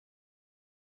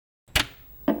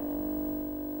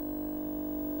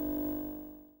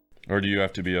Or do you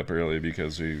have to be up early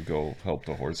because you go help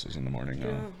the horses in the morning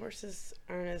now? No, horses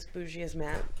aren't as bougie as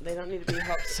Matt. They don't need to be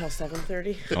helped till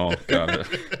 7:30. Oh, got it.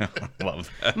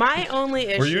 Love that. My only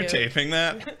issue. Were you taping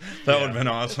that? That would have been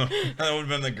awesome. That would have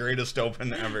been the greatest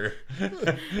open ever.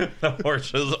 The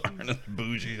horses aren't as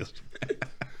bougie as...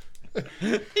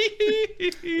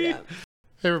 Yeah.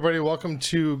 Hey everybody, welcome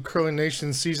to Curling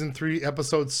Nation Season 3,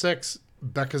 Episode 6.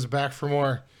 Becca's back for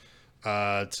more.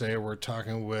 Today we're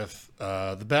talking with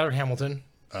the battered Hamilton,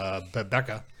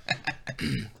 Becca,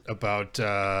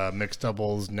 about mixed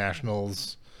doubles,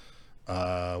 nationals,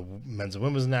 men's and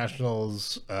women's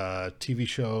nationals, TV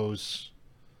shows.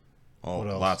 Oh, What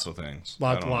else? lots of things.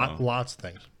 Lots of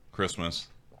things. Christmas.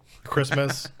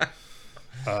 Christmas,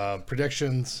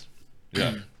 predictions.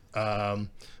 Yeah.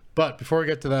 But before we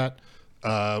get to that,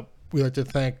 we'd like to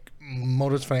thank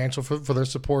Modus Financial for their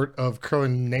support of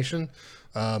Curling Nation.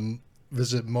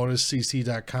 Visit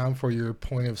moduscc.com for your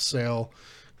point of sale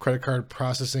credit card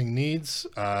processing needs,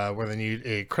 whether you need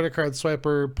a credit card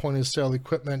swiper, point of sale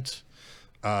equipment,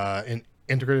 an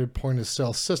integrated point of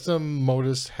sale system.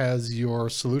 Modus has your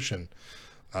solution.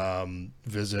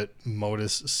 Visit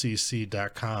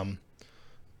moduscc.com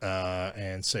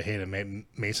and say hey to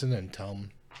Mason and tell him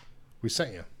we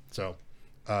sent you. So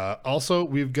also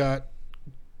we've got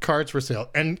cards for sale,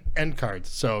 end cards.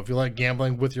 So if you like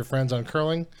gambling with your friends on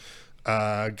curling,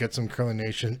 get some Curling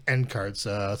Nation end cards.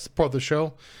 Support the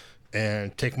show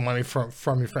and take money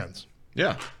from your friends.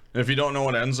 Yeah. If you don't know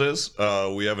what ends is,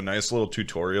 we have a nice little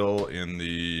tutorial in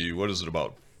the, what is it,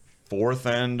 about fourth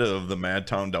end of the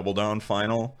Madtown Double Down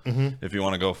final. Mm-hmm. If you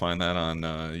want to go find that on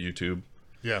YouTube.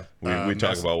 Yeah. We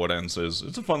talk about what ends is.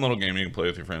 It's a fun little game you can play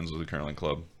with your friends with the curling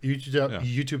club.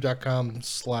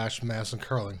 YouTube.com/Mass and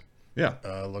Curling. Yeah.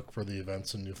 Look for the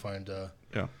events and you'll find...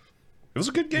 Yeah. It was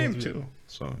a good game, too.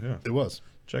 So, yeah. It was.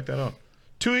 Check that out.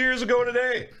 2 years ago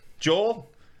today,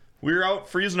 Joel, we were out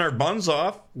freezing our buns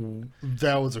off.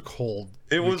 That was a cold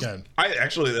weekend.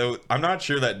 I'm not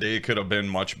sure that day could have been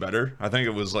much better. I think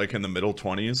it was like in the middle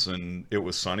 20s and it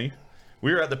was sunny.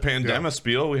 We were at the Pandemic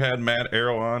Spiel. We had Matt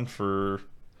Arrow on for,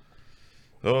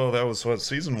 that was what,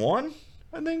 season 1?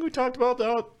 I think we talked about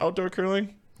the outdoor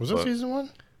curling. Was it season 1?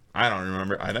 I don't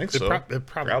remember. I think so. It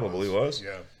probably was.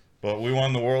 Yeah. But we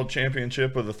won the world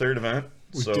championship of the third event.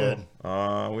 We did.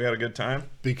 We had a good time.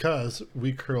 Because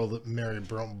we curled Mary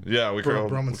Broman. Yeah, we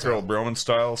curled Broman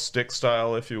style, stick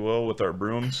style, if you will, with our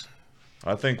brooms.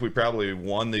 I think we probably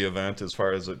won the event as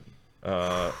far as it,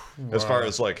 as far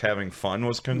as like having fun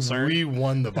was concerned. We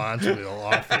won the Bonspiel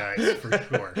off the ice for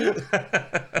sure.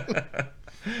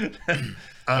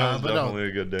 That was definitely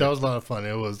a good day. That was a lot of fun.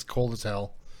 It was cold as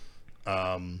hell.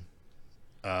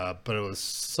 But it was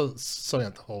sunny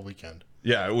the whole weekend.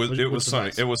 Yeah, it was sunny.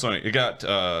 Nice. It was sunny. It got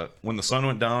when the sun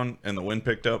went down and the wind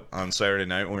picked up on Saturday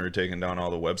night when we were taking down all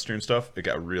the Webster and stuff. It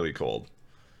got really cold.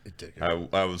 It did. I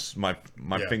was my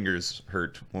fingers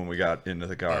hurt when we got into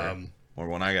the car, or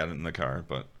when I got in the car.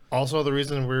 But also the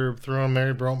reason we were throwing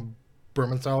Mary Broman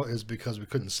style is because we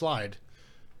couldn't slide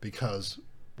because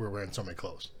we were wearing so many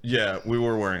clothes. Yeah, we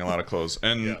were wearing a lot of clothes,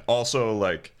 and also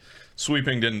like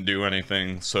sweeping didn't do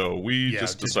anything, so we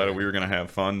just decided we were gonna have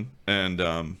fun,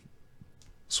 and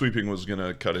sweeping was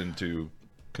gonna cut into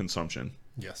consumption.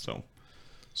 Yes.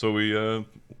 So we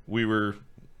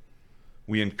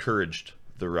encouraged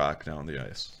the rock down the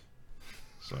ice.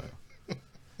 So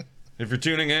if you're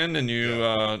tuning in and you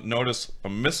notice a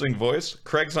missing voice,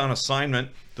 Craig's on assignment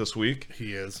this week.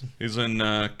 He is. He's in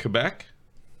Quebec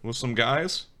with some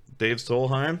guys, Dave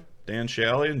Solheim, Dan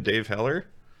Shalley, and Dave Heller.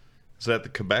 Is at the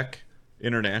Quebec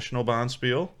International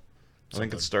Bonspiel. I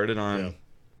think it started on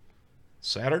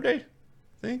Saturday,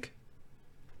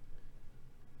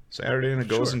 Saturday, and it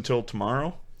goes until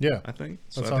tomorrow. Yeah. I think.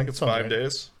 So I think it's 5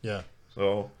 days. Yeah.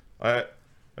 So I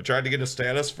tried to get a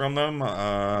status from them.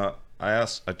 I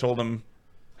told them,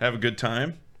 have a good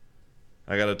time.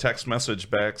 I got a text message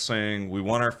back saying we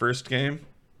won our first game.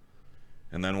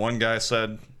 And then one guy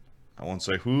said, I won't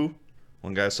say who,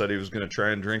 one guy said he was going to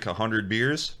try and drink 100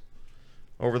 beers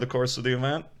over the course of the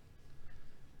event.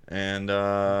 And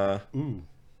yeah,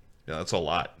 that's a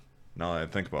lot. Now that I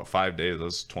think about 5 days,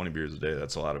 that's 20 beers a day.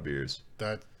 That's a lot of beers.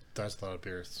 That's a lot of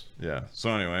beers. Yeah. So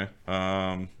anyway,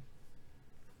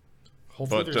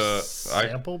 hopefully there's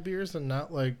sample beers and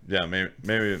not like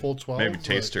maybe full 12, maybe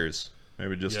tasters,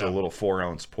 maybe just a little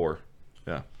 4-ounce pour.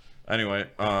 Yeah. Anyway,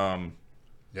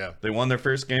 they won their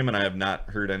first game, and I have not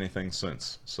heard anything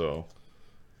since. So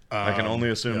I can only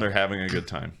assume they're having a good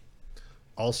time.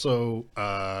 Also,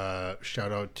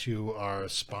 shout out to our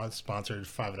sponsored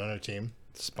 5 and Under team.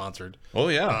 Sponsored. Oh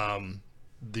yeah.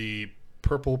 The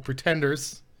Purple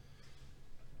Pretenders.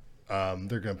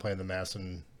 They're going to play in the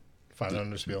Masson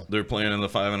 500 Spiel. They're playing in the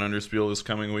 5 and Under Spiel this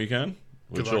coming weekend,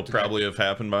 which luck will to probably have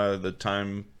happened by the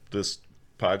time this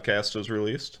podcast is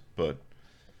released, but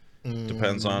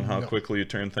depends on how quickly you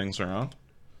turn things around.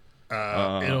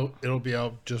 It'll be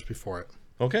out just before it.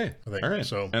 Okay. I think All right.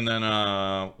 so. And then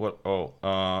what?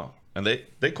 And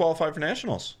they qualified for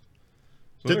nationals.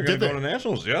 So they're going to go to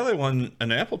nationals. Yeah, they won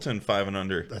an Appleton 5 and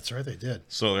Under. That's right, they did.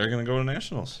 So they're going to go to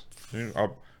nationals.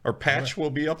 Our patch will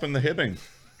be up in the Hibbing.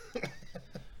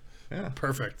 Yeah.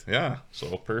 Perfect. Yeah.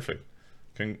 So perfect.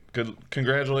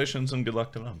 Congratulations and good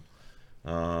luck to them.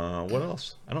 What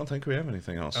else? I don't think we have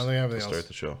anything else. I don't think I have to anything start else.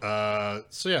 the show.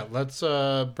 So yeah, let's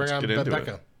bring on get into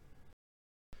Becca. it.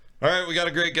 All right, we got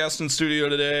a great guest in studio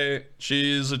today.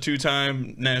 She's a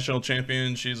 2-time national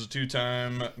champion. She's a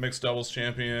 2-time mixed doubles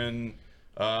champion.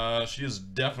 She is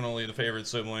definitely the favorite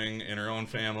sibling in her own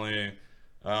family.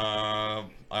 I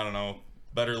don't know,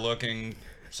 better looking.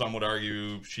 Some would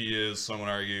argue she is. Some would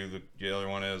argue the other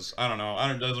one is. I don't know.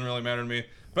 It doesn't really matter to me.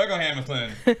 Becca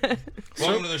Hamilton,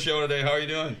 welcome to the show today. How are you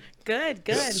doing? Good.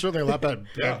 Certainly a lot better,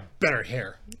 better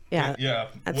hair. Yeah. Yeah,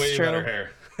 That's way true. better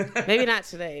hair. Maybe not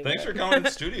today. Thanks for coming in the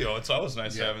studio. It's always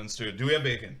nice to have you in the studio. Do we have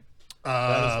bacon?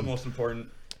 That is the most important.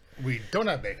 We don't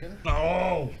have bacon.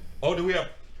 Oh, do we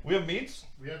have meats?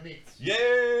 We have meats.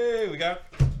 Yay!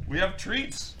 We have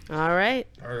treats. All right.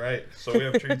 All right, so we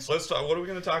have treats. Let's talk. What are we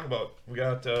going to talk about? We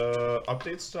got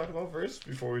updates to talk about first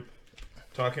before we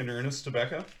talk in earnest to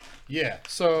Becca. Yeah.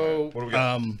 So What do we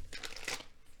got?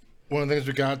 one of the things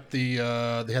we got they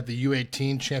had the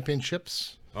U18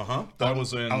 championships That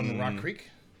was out in Rock Creek.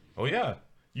 Oh yeah,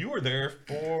 you were there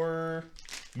for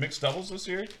mixed doubles this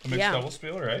year. The mixed doubles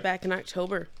spiel, right? Back in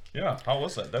October. Yeah. How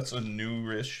was that? That's a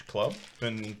newish club.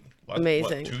 Been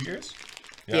Amazing. 2 years?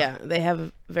 Yeah. They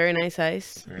have very nice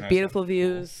ice, Very nice beautiful ice.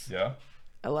 views. Yeah.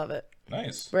 I love it.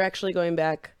 Nice. We're actually going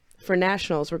back for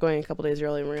nationals. We're going a couple days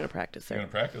early and we're going to practice You're there.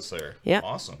 gonna practice there. Yeah.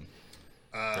 Awesome.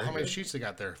 How many sheets they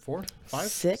got there? 4? 5?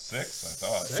 6. 6, I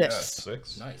thought. Six. Yeah,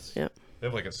 6. Nice. Yep. They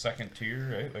have like a second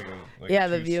tier, right? Like Yeah, a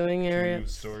the viewing area.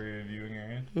 2-story viewing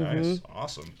area. Nice.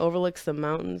 Awesome. Overlooks the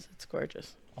mountains. It's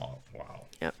gorgeous. Oh, wow.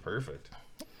 Yep. Perfect.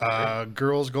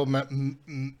 Girls gold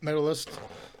medalist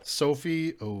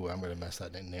Sophie. Oh, I'm gonna mess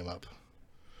that name up.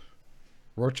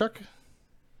 Rorchuk.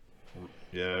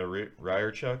 Yeah,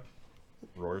 Ryerchuk.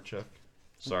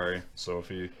 Sorry,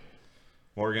 Sophie.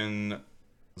 Morgan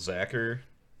Zacher.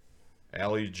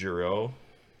 Allie Giroux.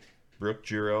 Brooke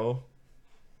Giroux.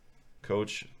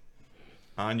 Coach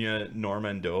Anya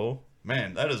Normando.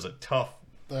 Man, that is a tough.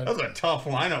 That's a tough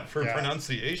lineup for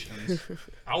pronunciations.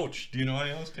 Ouch. Do you know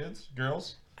any of those kids,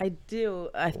 girls? I do.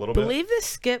 I little bit? believe the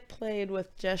Skip played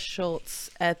with Jess Schultz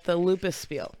at the Lupus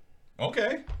Spiel.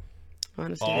 Okay. I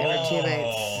want to say they were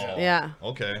teammates. Yeah.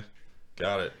 Okay.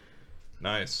 Got it.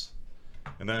 Nice.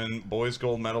 And then boys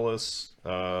gold medalists.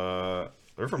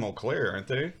 They're from Eau Claire, aren't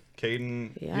they?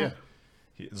 Caden. Yeah.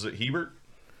 Is it Hebert?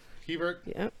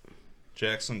 Yep.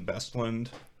 Jackson Bestland.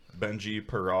 Benji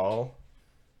Peral.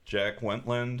 Jack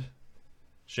Wentland.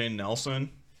 Shane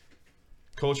Nelson.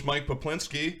 Coach Mike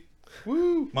Poplinski.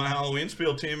 Woo! My Halloween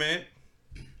Spiel teammate.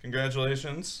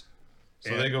 Congratulations.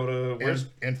 So they go to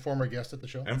and former guest at the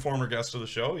show. and former guest of the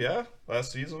show, yeah,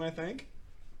 last season I think.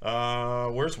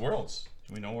 Where's Worlds?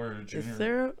 Do we know where junior? Is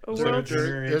there a Is there a world?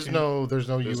 junior There's 18? no There's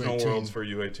U18. no Worlds for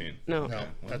U18. No. No,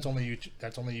 that's only U.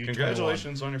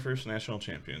 Congratulations on your first national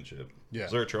championship. Yeah.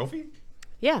 Is there a trophy?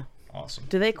 Yeah. Awesome.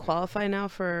 Do they qualify now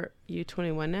for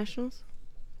U21 nationals?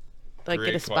 Like Great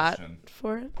get a spot question.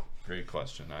 for it? Great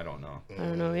question. I don't know. I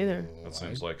don't know either. That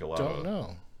seems like a lot Don't of.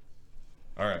 know.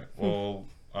 All right. Well,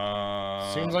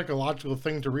 Seems like a logical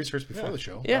thing to research before the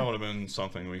show. Yeah. That would have been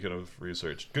something we could have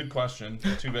researched. Good question.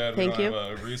 Too bad we Thank don't you.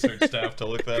 have a research staff to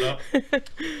look that up.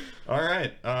 All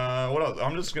right. What else?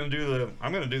 I'm just gonna do the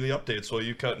updates while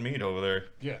you cut meat over there.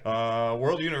 Yeah.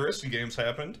 World University Games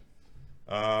happened.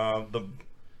 The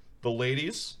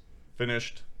ladies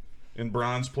finished in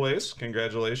bronze place.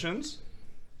 Congratulations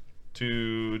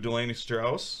to Delaney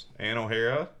Strauss, Ann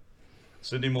O'Hara,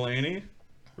 Sydney Mullaney,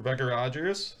 Rebecca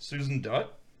Rogers, Susan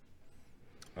Dutt.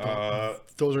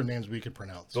 Those are names we could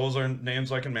pronounce. Those are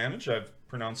names I can manage. I've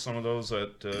pronounced some of those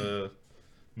at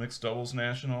mixed doubles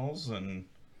nationals, and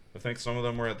I think some of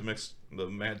them were at the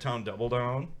Madtown Double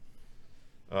Down.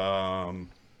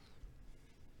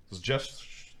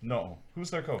 Who's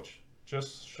their coach?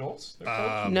 Jess Schultz? Their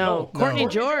coach? No, Courtney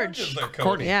George. is their coach.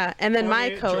 Courtney. Yeah, and then my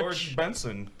Courtney coach George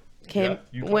Benson came. Yeah,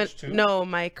 you coached too? No,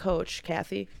 my coach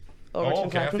Kathy Overton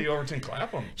Clapham. Kathy Overton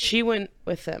Clapham. She went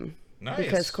with them Nice.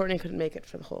 because Courtney couldn't make it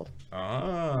for the whole.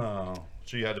 Oh,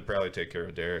 she had to probably take care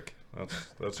of Derek.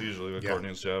 That's usually what Yeah.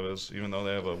 Courtney's job is, even though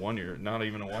they have not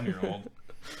even a 1-year-old.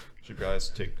 She probably has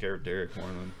to take care of Derek more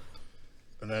than.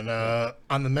 And then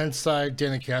on the men's side,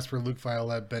 Danny Casper, Luke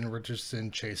Violet, Ben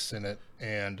Richardson, Chase Sinnott,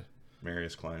 and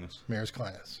Marius Kleinis. Maris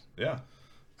Kleinis. Yeah,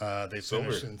 They Silver.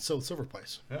 finished in silver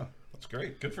place. yeah, that's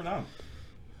great. Good for them.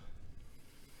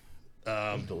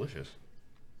 Delicious.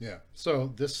 Yeah.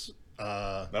 So this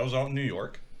That was out in New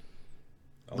York.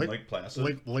 On Lake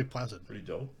Placid. Lake Placid. Pretty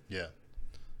dope. Yeah.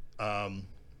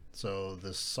 So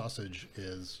this sausage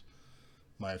is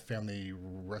my family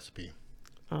recipe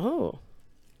Oh.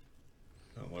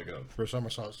 Like a for summer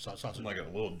sausage. like a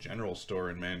little general store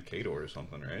in Mankato or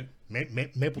something, right?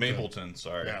 Mapleton. Mapleton,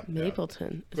 sorry. Yeah.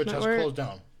 Mapleton. Isn't Which that has where, closed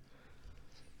down.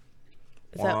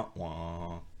 is that,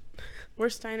 Wah.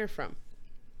 where's Steiner from?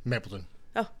 Mapleton.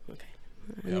 Oh, okay.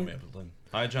 Yeah, Mapleton.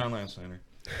 Hi, John Landsteiner.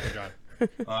 Oh,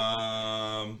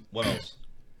 God. What else?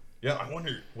 Yeah, I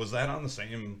wonder, was that on the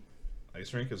same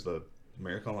ice rink as the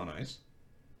Miracle on Ice?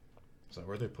 Is that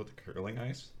where they put the curling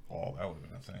ice? Oh, that would have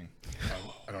been a thing.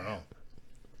 I don't know.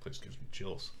 Place gives me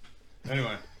chills.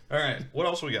 Anyway, all right. What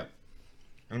else we got?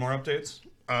 Any more updates?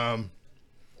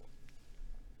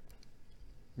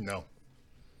 No.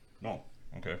 No.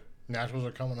 Okay. Nationals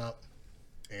are coming up,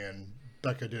 and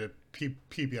Becca did a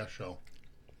PBS show.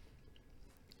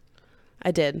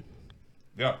 I did.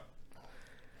 Yeah.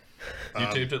 You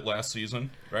taped it last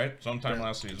season, right? Sometime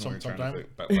last season. We were trying to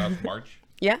sometime. last March.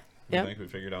 Yeah. I Yeah. think we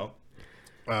figured out.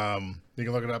 You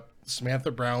can look it up.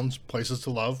 Samantha Brown's Places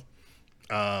to Love.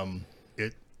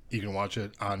 You can watch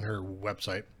it on her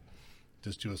website.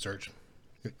 Just do a search.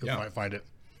 You'll Yeah. find it.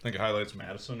 I think it highlights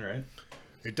Madison, right?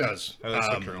 It does. Highlights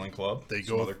the curling club. they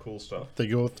Some go- other cool stuff. They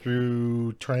go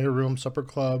through Tornado Room, Supper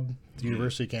Club, Mm-hmm. the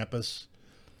University campus,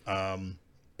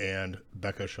 and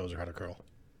Becca shows her how to curl.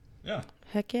 Yeah.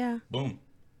 Heck yeah. Boom.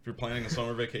 If you're planning a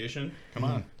summer vacation, come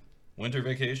on. Winter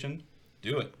vacation,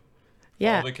 do it.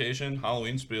 Yeah. Fall vacation,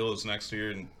 Halloween spiel is next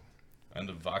year in end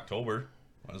of October.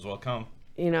 Might as well come.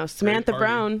 You know, Samantha party.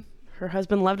 Brown, her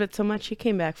husband loved it so much he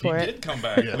came back He for it. did come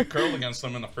back. We curled against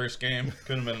them in the first game.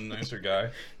 Could have been a nicer guy.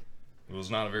 It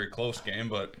was not a very close game,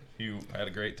 but he had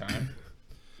a great time.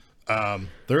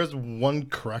 There is one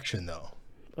correction, though.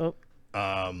 Oh,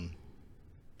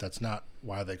 That's not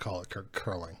why they call it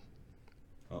curling.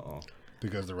 Uh-oh.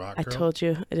 Because the rock I curl. told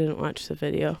you I didn't watch the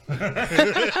video.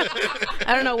 I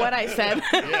don't know what I said.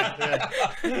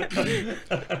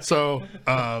 So,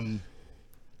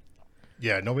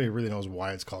 yeah, nobody really knows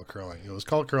why it's called curling. It was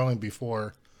called curling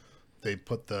before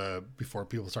before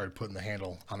people started putting the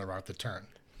handle on the rock to turn.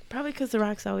 Probably because the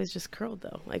rock's always just curled,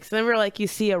 though. Like, so never like you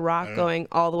see a rock going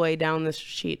all the way down this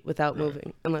sheet without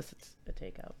moving, unless it's a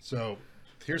takeout. So,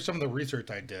 here's some of the research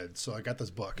I did. So, I got this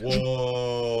book.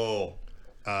 Whoa.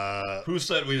 Who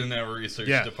said we didn't have a research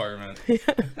Yeah. department? History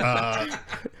of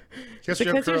Because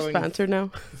you're curling, sponsored now.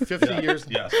 50 years.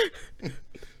 Yes.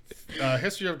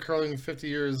 History of curling, 50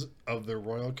 years of the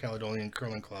Royal Caledonian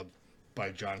Curling Club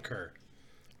by John Kerr.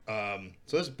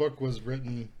 So this book was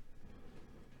written.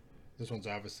 This one's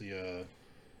obviously a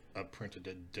printed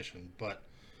edition, but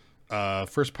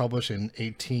first published in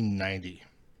 1890.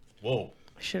 Whoa.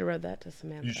 I should have read that to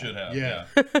Samantha. You should have. Yeah.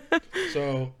 Yeah.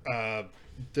 So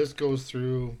this goes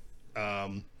through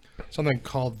something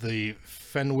called the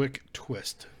Fenwick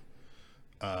Twist,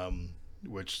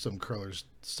 which some curlers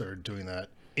started doing that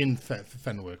in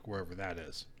Fenwick, wherever that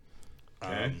is,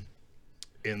 Okay.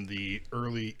 in the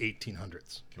early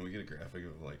 1800s. Can we get a graphic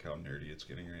of like how nerdy it's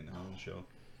getting right now on the show?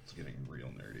 It's getting real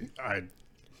nerdy.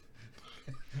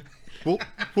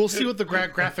 We'll see what the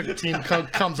graphic team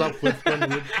comes up with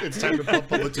when it's time to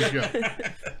publish the show.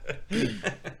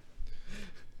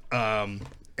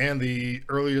 And the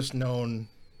earliest known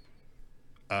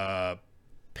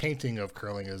painting of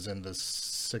curling is in the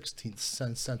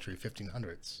 16th century,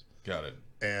 1500s. Got it.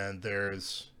 And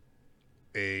there's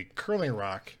a curling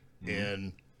rock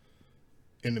in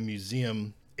a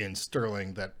museum in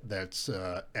Stirling that's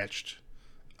etched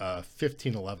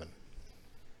 1511.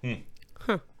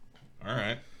 All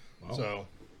right. Well, So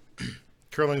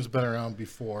curling's been around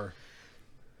before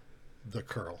the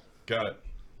curl. got it.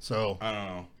 So I don't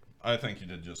know. I think you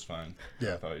did just fine.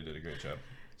 Yeah. I thought you did a great job.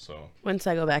 So Once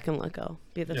I go back and look, I'll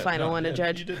be the yeah, final no, one to yeah,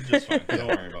 judge. You did just fine. Don't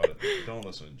worry about it. Don't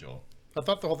listen to Joel. I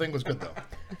thought the whole thing was good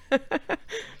though.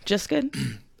 Just good?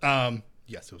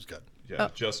 Yes, it was good. Yeah,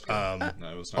 just good.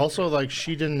 No, it was not Also, great. like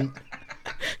she didn't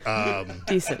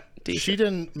Decent. she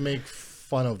didn't make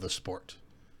fun of the sport,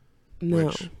 No.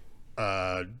 which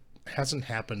hasn't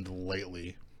happened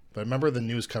lately. But I remember the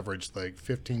news coverage like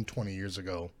 15, 20 years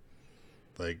ago,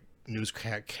 like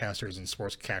newscasters and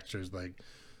sportscasters, like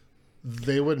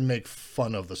they would make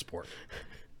fun of the sport.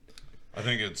 I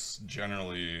think it's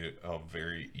generally a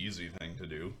very easy thing to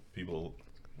do. People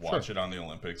watch it on the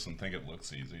Olympics and think it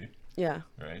looks easy, Yeah.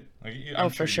 right? Like, Oh, I'm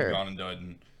for sure sure. you've gone and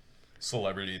done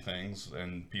celebrity things,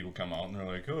 and people come out and they're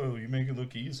like, "Oh, you make it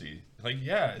look easy." Like,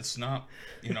 yeah, it's not.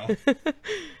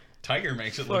 Tiger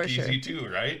makes it look For sure. easy too,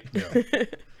 right? Yeah.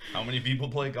 How many people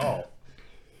play golf?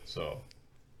 So,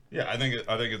 yeah, I think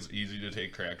it's easy to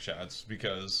take crack shots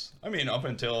because up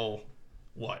until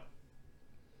what,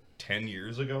 10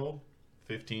 years ago,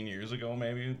 15 years ago,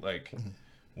 maybe, like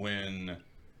when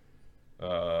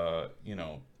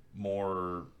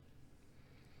more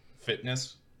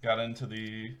fitness got into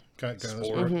the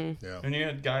sport, Yeah. and you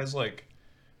had guys like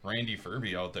Randy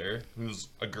Furby out there, who's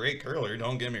a great curler.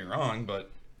 Don't get me wrong,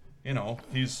 but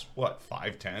he's what,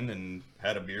 5'10" and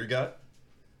had a beer gut.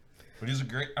 But he's a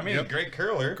great, a great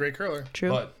curler. Great curler. True.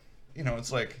 But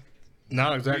it's like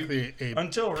Not exactly a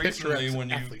until recently picturesque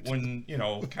when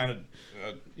athlete. kind of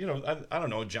I don't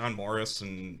know, John Morris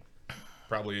and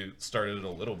probably started it a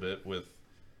little bit with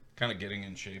kind of getting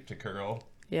in shape to curl.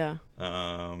 Yeah.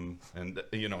 And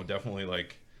definitely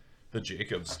like the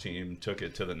Jacobs team took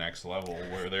it to the next level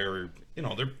where they were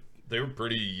they were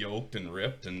pretty yoked and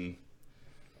ripped, and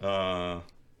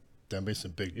Them be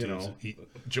some big dudes.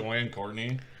 Joanne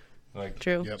Courtney, like,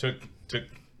 True. Yep. took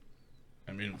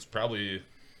it's probably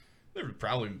there were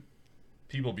probably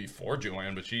people before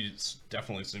Joanne, but she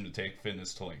definitely seemed to take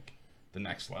fitness to like the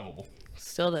next level.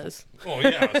 Still does. Oh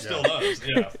yeah, it still does.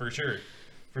 Yeah, for sure.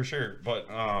 But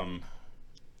I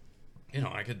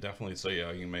could definitely say you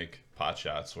can make pot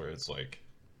shots where it's like,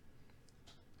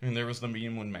 there was the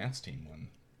meme when Matt's team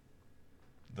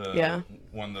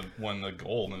won the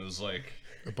gold, and it was like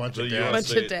A bunch the of dads.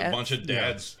 Bunch of dads. a bunch of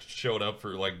dads showed up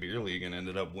for like beer league and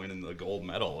ended up winning the gold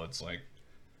medal. It's like,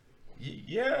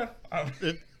 yeah,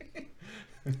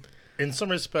 In some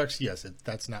respects, yes,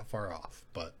 that's not far off.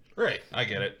 right. I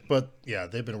get it. But yeah,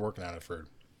 they've been working on it for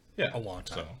Yeah, a long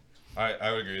time. So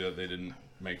I would agree that they didn't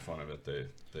make fun of it. They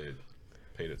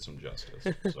paid it some justice.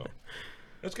 So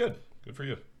that's good. Good for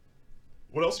you.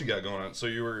 What else you got going on? So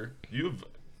you've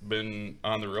been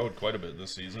on the road quite a bit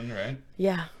this season, right?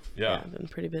 Yeah. Yeah. I've been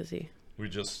pretty busy.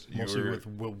 Mostly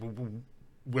with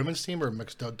women's team or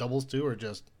mixed doubles too, or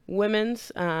just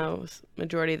Women's was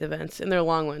majority of the events, and they're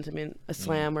long ones. A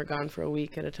slam, we're gone for a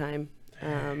week at a time.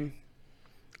 And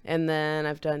then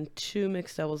I've done 2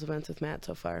 mixed doubles events with Matt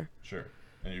so far. Sure.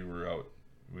 And you were out.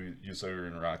 You said we were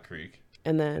in Rock Creek.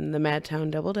 And then the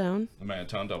Madtown Double Down. The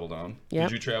Madtown Double Down. Yep.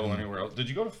 Did you travel anywhere else? Did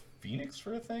you go to Phoenix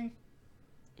for a thing?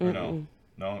 Or no?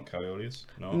 No, Coyotes?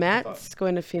 No. Matt's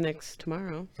going to Phoenix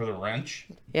tomorrow. For the wrench?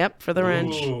 Yep, for the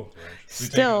wrench. Ooh. Is he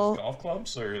Still- taking his golf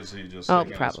clubs, or is he just? Oh,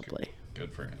 taking his- probably.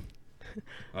 Good for him.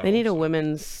 They need a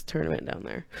women's tournament down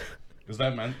there. Is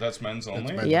that men? That's men's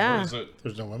only. men's Yeah. Or is it?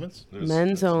 there's no women's.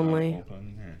 Men's it's not only.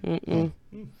 open here.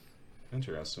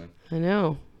 Interesting. I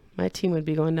know. My team would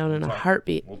be going down in a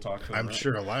heartbeat. We'll talk to. The I'm wrench.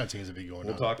 sure a lot of teams would be going.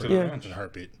 We'll on talk to pretty the much wrench. in a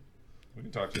heartbeat. We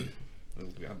can talk to.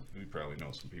 We probably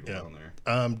know some people Yeah. down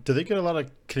there. Do they get a lot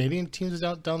of Canadian teams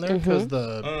down there? Because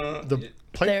the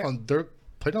their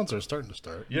playdowns are starting to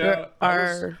start. Yeah, There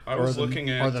are- I was looking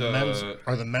at are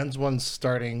the men's ones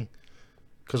starting?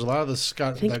 Because a lot of the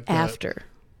Scott. I think after.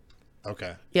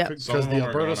 Okay. Yeah. Because Some of the them are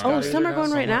Alberta going on. Oh, Scotties some are are going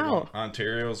now- right now.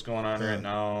 Ontario's going on right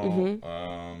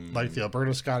now. Like the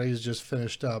Alberta Scotties just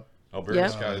finished up. Alberta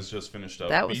Yep. Skies just finished up.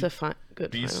 That was a good final.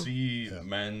 BC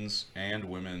men's and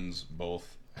women's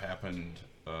both happened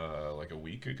like a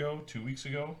week ago, 2 weeks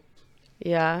ago.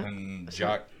 Yeah. And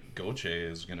Jacques Gauthier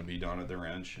is going to be down at the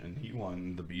wrench, and he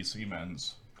won the BC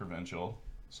men's provincial,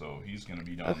 so he's going to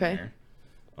be down Okay.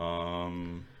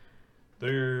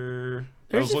 there.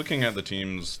 I was looking at the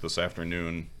teams this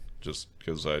afternoon just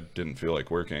because I didn't feel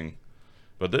like working,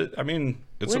 but it's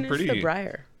When a pretty. is the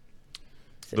Briar?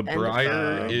 Is it The end of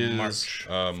Briar is March.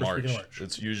 March. First week of March.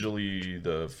 It's usually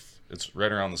it's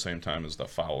right around the same time as the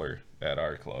Fowler at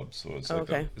our club, so it's like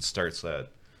Okay. it starts that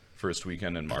first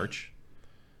weekend in March,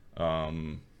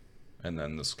 and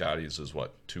then the Scotties is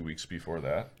what, 2 weeks before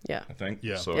that, Yeah. I think.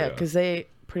 Yeah. So Yeah, because they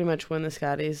pretty much win the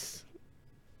Scotties,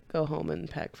 go home and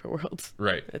pack for Worlds.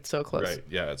 right, It's so close. right,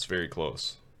 yeah, it's very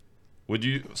close. Would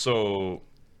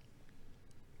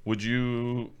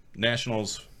you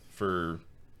nationals for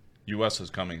U.S. is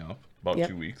coming up about Yep.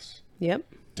 2 weeks? Yep.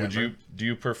 Denver. Do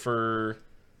you prefer,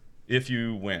 if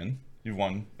you win, you've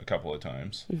won a couple of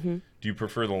times, do you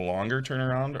prefer the longer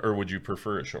turnaround or would you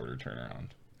prefer a shorter turnaround?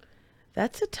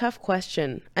 That's a tough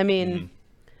question. I mean,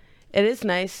 it is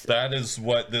nice. That is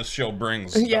what this show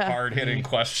brings, the Yeah. hard-hitting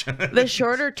question. The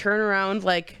shorter turnaround,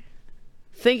 like,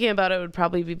 thinking about it would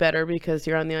probably be better because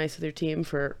you're on the ice with your team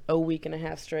for a week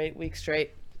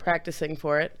straight. practicing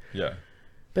for it. Yeah.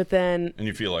 But then And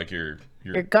you feel like you're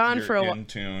gone for a while. in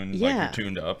tune, Yeah. like you're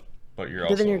tuned up, but you're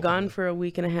but also then you're gone for a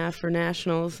week and a half for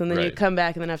nationals, and then you Right. come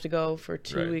back and then have to go for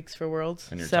 2 Right. weeks for worlds.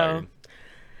 and you're so tired.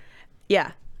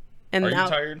 yeah, and Are now you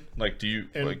tired? Like, do you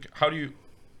And- like? How do you?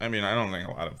 I mean, I don't think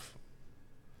a lot of.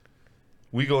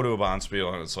 We go to a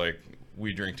Bonspiel and it's like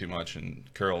we drink too much and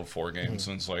curl 4 games,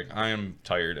 and it's like I am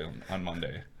tired on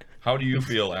Monday. How do you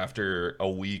feel after a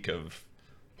week of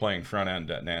playing front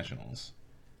end at nationals?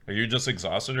 Are you just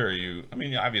exhausted, or are you? I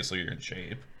mean, obviously you're in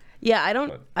shape. yeah,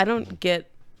 But- I don't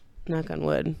get, knock on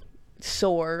wood,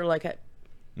 sore. Like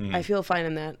Mm-hmm. I feel fine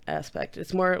in that aspect.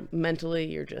 It's more mentally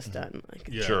you're just done. Like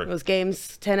Yeah. Sure. those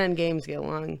games, 10-end games get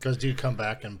long. Because do you come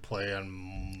back and play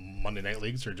on Monday night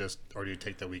leagues, or do you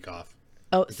take the week off?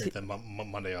 Oh, You see, take the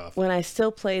Monday off. when I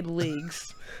still played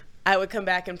leagues, I would come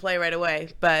back and play right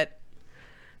away. But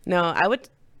no, I would.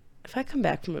 If I come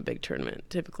back from a big tournament,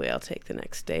 typically I'll take the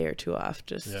next day or 2 off.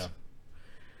 Just Yeah.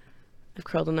 I've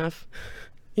curled enough,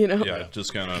 you know. Yeah,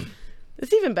 just kind of.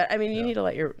 It's even better. I mean, you need to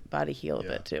let your body heal a Yeah.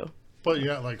 bit too, But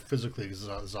you're not like physically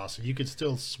exhausted. You could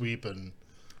still sweep and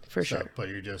for stuff, sure. but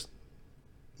you just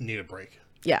need a break.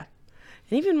 Yeah,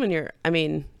 and even when you're, I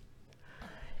mean,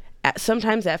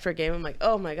 sometimes after a game, I'm like,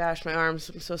 oh my gosh, my arms,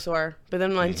 I'm so sore. But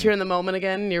then once you're in the moment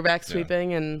again, you're back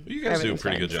sweeping, and You guys do a everything's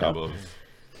pretty fine, good so. job of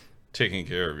taking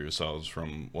care of yourselves,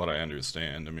 from what I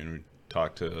understand. I mean, we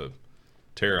talked to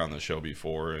Tara on the show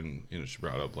before, and she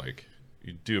brought up like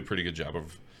you do a pretty good job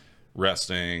of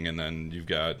resting, and then you've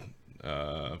got.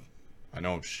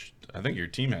 I think your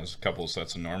team has a couple of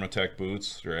sets of Normatec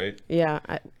boots, right? Yeah,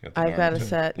 Got the I've got a Normatec.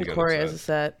 set, You and got a Corey set. has a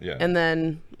set, Yeah. and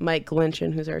then Mike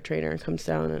Glynchin, who's our trainer, comes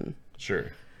down, and Sure.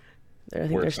 I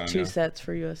think Works there's on 2 ya. sets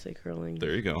for USA curling.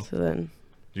 There you go. So then,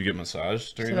 Do you get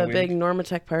massaged during so the a week? big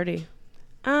Normatec party.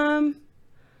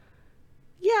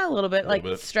 Yeah, a little bit, like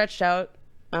bit. stretched out,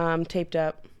 taped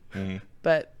up, Mhm.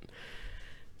 but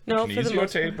no, for the Kinesio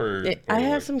most tape or, I or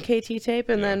have like- some KT tape,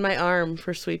 and Yeah. then my arm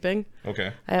for sweeping.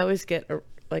 Okay. I always get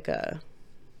like a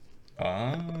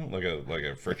Like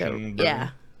a friction. burn? yeah,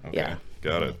 Okay. yeah.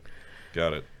 Got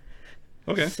it.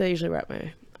 Okay. So I usually wrap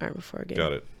my arm before a game.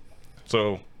 Got it.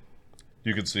 So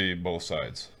you could see both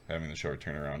sides having the short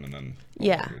turnaround and then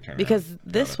Yeah, longer turnaround. because Got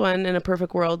this it. one, in a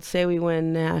perfect world, say we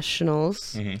win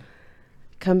nationals,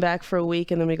 come back for a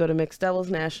week, and then we go to mixed doubles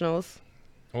nationals.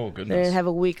 Oh goodness. Then have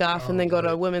a week off, and then go to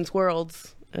right. women's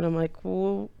worlds. And I'm like,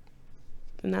 well,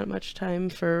 not much time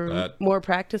for That- more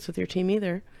practice with your team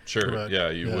either. Sure. Correct. Yeah,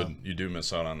 Yeah. you do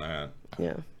miss out on that.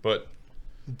 Yeah, But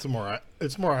It's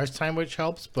more ice time, which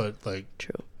helps, but like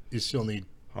true. you still need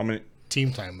how many?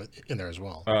 team time in there as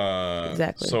well.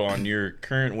 Exactly. So on your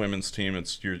current women's team,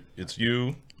 it's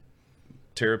you,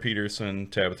 Tara Peterson,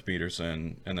 Tabitha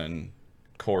Peterson, and then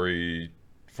Corey,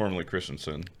 formerly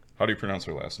Christensen. How do you pronounce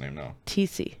her last name now?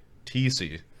 TC.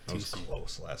 TC. I was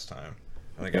close last time.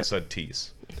 I think I said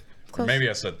Tease. Or Close. maybe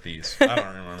I said Thies. I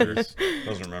don't remember.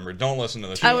 Doesn't remember. Don't listen to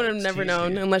the show. I would have never TC.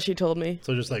 known unless you told me.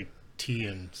 So just like T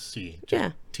and C. Just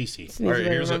Yeah. TC. It's an All easy right,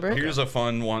 way to remember. here's a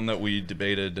fun one that we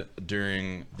debated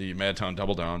during the Madtown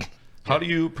Double Down. How do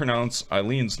you pronounce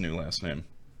Eileen's new last name?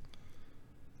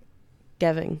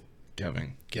 Geving.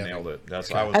 Geving. Geving. Nailed it. That's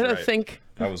Okay. I was I don't right. think.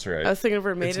 I was right. I was thinking of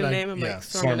her maiden like- name. I'm yeah. like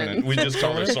Sormanen. Sormanen. We just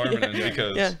called her Sormanen Yeah.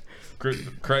 because Yeah.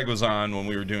 Craig was on when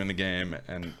we were doing the game,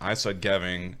 and I said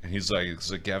Geving, and he's like,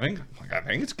 "Is it Geving?" I'm like, "I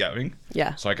think it's Geving."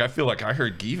 Yeah. It's like I feel like I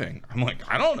heard Geving. I'm like,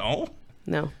 I don't know.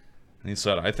 No. And he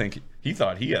said, I think he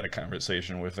thought he had a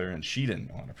conversation with her, and she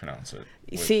didn't want to pronounce it.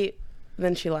 You see,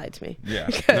 then she lied to me. Yeah.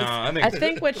 Because No, I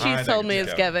think what I she's think told me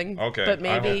it's is Geving. Okay. But I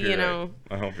maybe, hope you're you right. know,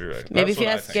 I hope you're right. maybe That's if you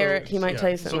what I ask think. Garrett, he might Yeah. tell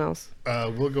you something So, else.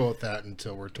 We'll go with that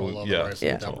until we're told Yeah. otherwise.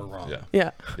 Yeah. That we're wrong. Yeah.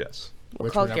 Yeah. Yes. We'll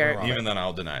Which call we're never Garrett. wrong. Even then,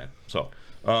 I'll deny it. So,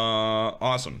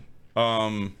 awesome.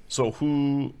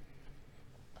 So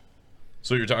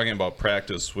you're talking about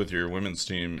practice with your women's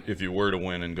team if you were to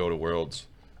win and go to Worlds.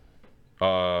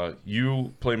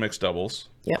 You play mixed doubles.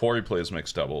 Yep. Corey plays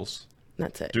mixed doubles.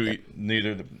 That's it.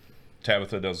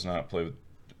 Tabitha does not play with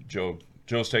Joe.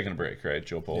 Joe's taking a break, right?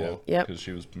 Joe Polo. Yeah. Yep. Because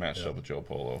she was matched up with Joe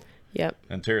Polo. Yep.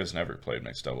 And Tara's never played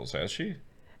mixed doubles, has she?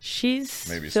 She's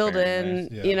Maybe filled in.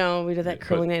 sparingly. Yeah. You know, we did that Yeah,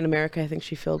 curling but- night in America. I think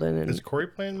she filled in and Is Corey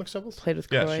playing mixed doubles? played with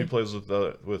Yeah, Corey. she plays with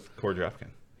Corey Drafkin.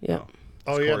 Yep.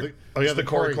 Oh It's yeah, Corey. the It's the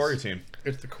Corey Corys. team.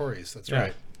 It's the Corys. That's Yeah.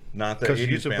 right. Not the 'Cause she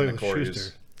 80s used to band, play the with Corys.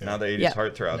 Schuster. Yeah. Not the 80s Yeah.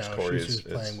 heartthrobs, No, Corys. she's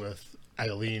playing with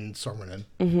Eileen Sormanen.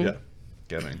 Yeah,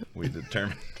 Geving. We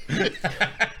determined.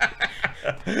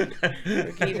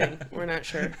 We're keeping. We're not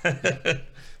sure.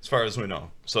 As far as we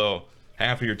know. So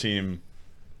half of your team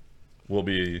will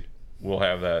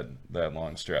have that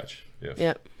long stretch. If,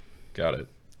 Yep. Got it.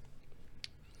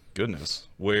 Goodness. So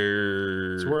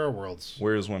where are Worlds?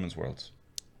 Where is Women's Worlds?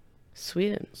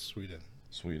 Sweden. Sweden.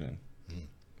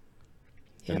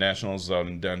 Yep. The Nationals is out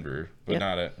in Denver, but Yep.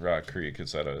 not at Rock Creek.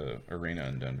 It's at a arena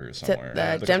in Denver It's somewhere.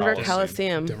 at the Denver Coliseum.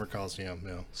 Coliseum. Denver Coliseum,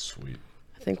 yeah. Sweet.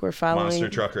 I think we're following. Monster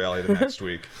Truck Rally the next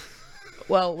week.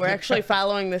 Well, we're actually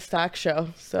following the stock show,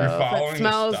 so You're if following it the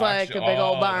smells stock like show. a big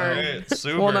old Oh, barn, great.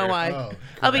 Super. we'll know why. Oh,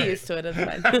 I'll be great. used to it. It's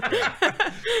fine.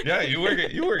 Yeah, you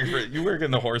work in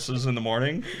the horses in the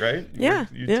morning, right? Yeah,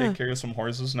 You yeah. take care of some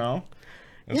horses now.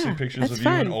 I see Yeah, pictures that's of you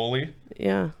fun. and Oli.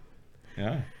 Yeah,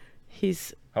 Yeah.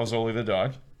 he's How's Oli the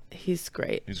dog? great. He's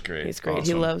great. He's great.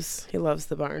 Awesome. He loves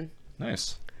the barn,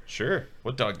 Nice. Sure.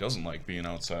 What dog doesn't like being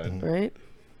outside? right?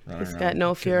 running He's around? got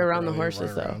no fear around the Really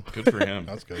horses, run though. around. Good for him.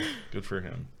 That's good. Good for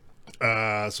him.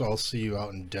 So I'll see you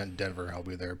out in Denver. I'll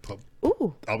be there.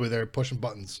 Ooh, I'll be there pushing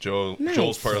buttons.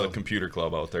 Joel's part of the computer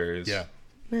club out there. Yeah.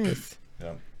 nice.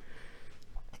 Yeah.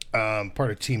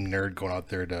 Part of Team Nerd going out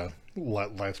there to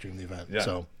live stream the event. Yeah.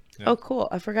 So Yeah. Oh, cool.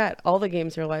 I forgot. All the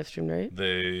games are live streamed, right?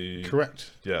 They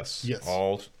correct. Yes. Yes.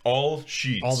 All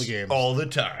sheets. All the games. All the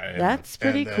time. That's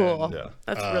pretty And then- cool. Yeah.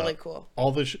 That's really cool.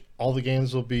 All the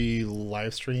games will be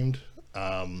live streamed.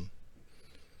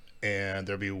 And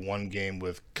there'll be one game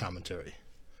with commentary.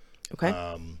 Okay.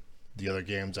 The other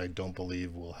games I don't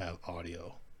believe will have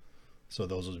audio. So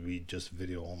those will be just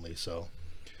video only. So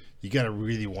you gotta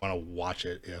really want to watch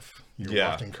it if you're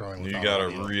watching curling You without gotta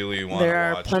audio. really want to There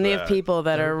are watch plenty that. of people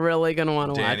that are really going to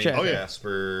want to watch Danny it. Oh, yeah.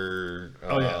 Casper,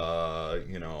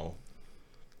 you know,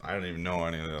 I don't even know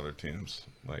any of the other teams.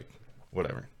 Like,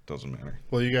 whatever. Doesn't matter.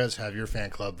 Well, you guys have your fan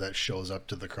club that shows up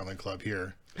to the curling club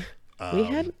here. We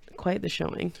had quite the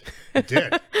showing. You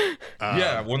did.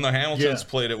 Yeah, when the Hamiltons yeah.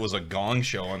 played, it was a gong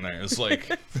show in there. It's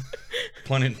like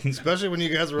plenty. Especially when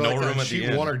you guys were No like room on at the sheet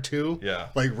end. 1 or 2. Yeah.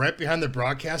 Like right behind the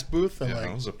broadcast booth. I'm Yeah, like,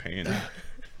 that was a pain.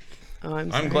 Oh,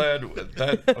 I'm sorry. I'm glad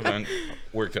that event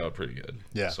worked out pretty good.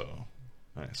 Yeah. So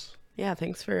nice. Yeah,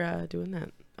 thanks for doing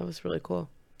that. That was really cool.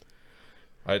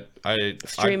 I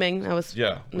Streaming. That was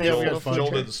Yeah, nice Yeah, we little had fun. Joel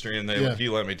feature. did the stream. Yeah. He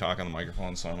let me talk on the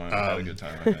microphone, so I had a good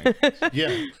time. I think.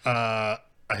 yeah. I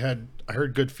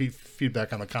heard good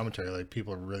feedback on the commentary. Like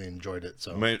people really enjoyed it.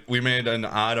 So We made an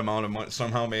odd amount of money.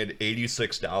 Somehow made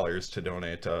 $86 to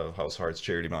donate to House Hearts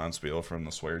Charity Bonspiel from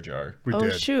the swear jar. we Oh,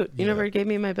 did. shoot. You never gave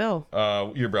me my bill.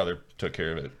 Your brother took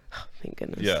care of it. Thank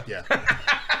goodness. Yeah. Yeah.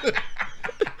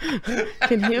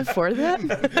 Can he afford that?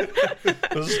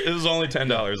 It was only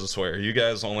 $10 a swear. You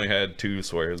guys only had 2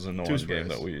 swears in the one swears. game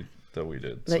that we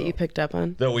did. That so. you picked up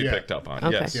on? That we Yeah. picked up on.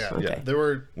 Okay. Yes. Yeah. Okay. Yeah. There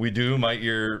were We do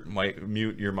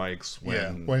mute your mics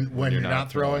when when you're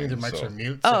not throwing, the mics so, are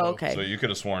mute. Oh, so okay. So you could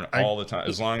have sworn all the time,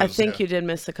 as long I as think you did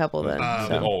miss a couple then.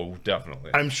 so. Oh,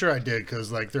 definitely. I'm sure I did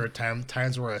because like there are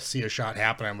times where I see a shot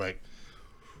happen. I'm like,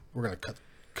 we're gonna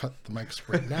cut the mics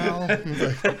right now. I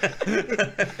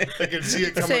can see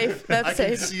it coming. Safe. That's I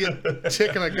can safe. see it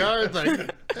ticking a guard.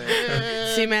 Like,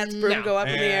 See Matt's broom go up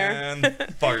in the air. And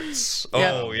farts.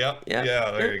 Yep. Oh, yep. Yep.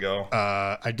 Yeah, there you go.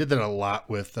 I did that a lot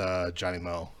with Johnny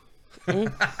Moe.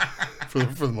 for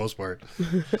the most part,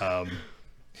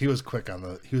 he was quick on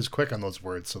those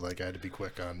words. So like I had to be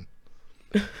quick on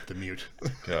the mute.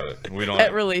 Got it. We don't.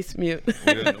 At release mute. we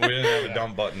didn't have a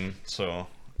dumb button, so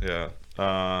yeah.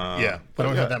 Yeah, but I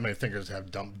don't yeah. have that many fingers to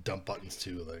have dump buttons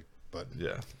too. Like, but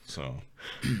Yeah, so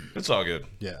it's all good.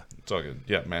 yeah. It's all good.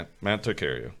 Yeah, Matt took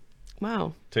care of you.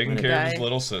 Wow. Taking What a care of guy. his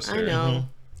little sister. I know.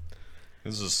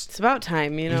 This is. It's about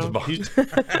time, you know. He's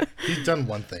done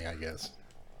one thing, I guess.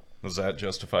 Does that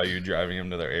justify you driving him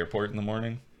to the airport in the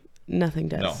morning? Nothing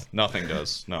does. No, nothing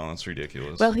does. No, that's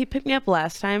ridiculous. Well, he picked me up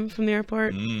last time from the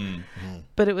airport,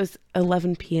 but it was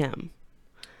 11 p.m.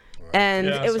 And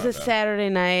Yeah, it was a that's not bad. Saturday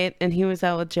night, and he was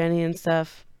out with Jenny and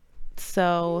stuff.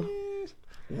 So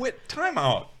Wait, time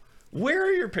out. Where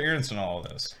are your parents in all of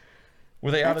this?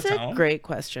 Were they out that's of a town? great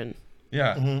question.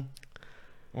 Yeah.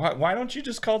 Why don't you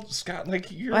just call Scott?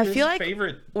 Like you're I his feel like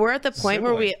favorite. we're at the point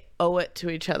where we sibling. owe it to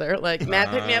each other. Like Matt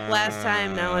picked me up last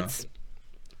time. Now it's,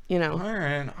 you know. All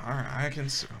right. I can.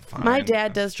 Fine. My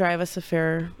dad does drive us a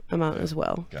fair amount as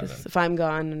well. Got Just it. if I'm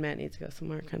gone and Matt needs to go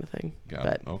somewhere, kind of thing. Got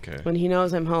but it. Okay. when he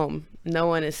knows I'm home, no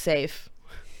one is safe.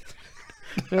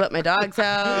 We let my dogs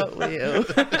out.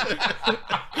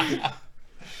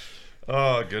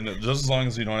 Oh goodness! Just as long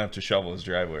as you don't have to shovel his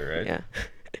driveway, right? Yeah.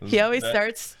 He always that-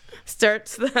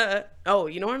 starts the. Oh,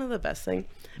 you know one of the best thing.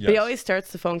 But he Yes. always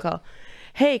starts the phone call.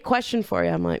 Hey, question for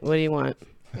you. I'm like, what do you want?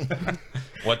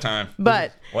 What time?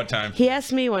 But What time? he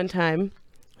asked me one time.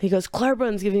 He goes,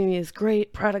 Clarbrun's giving me this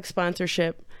great product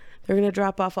sponsorship. They're gonna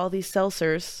drop off all these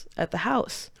seltzers at the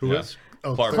house. Who Yeah. is?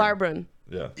 Oh, Clark. Clarbrun.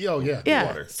 Yeah. Oh, yeah. Yeah.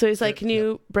 Water. So he's like, can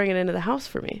you bring it into the house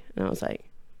for me? And I was like,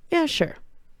 yeah, sure.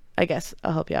 I guess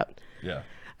I'll help you out. Yeah.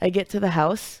 I get to the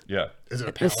house. Yeah. Is it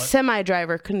a The pallet? semi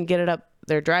driver couldn't get it up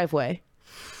their driveway,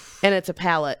 and it's a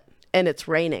pallet, and it's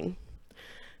raining.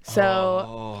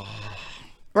 So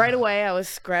right away, I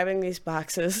was grabbing these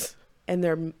boxes, and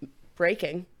they're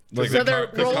breaking. Like So the they're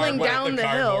car- the rolling cardboard- down the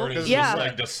cardboard hill. is Yeah. just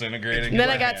like disintegrating. And then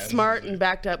in I my got hands. smart and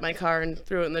backed up my car and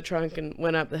threw it in the trunk and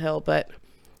went up the hill. But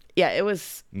yeah, it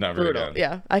was Never brutal. again.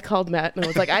 Yeah, I called Matt and I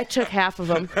was like, I took half of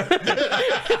them.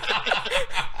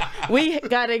 We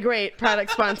got a great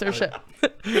product sponsorship.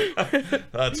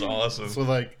 That's awesome. So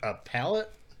like a pallet?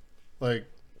 Like,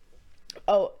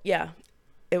 Oh yeah,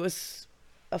 it was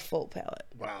a full pallet.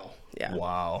 wow. Yeah,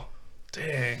 Wow.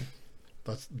 Dang.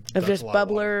 That's of just a lot of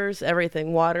water. bubblers,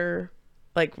 everything, water,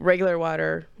 like regular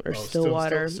water or still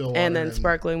water, still and water then and-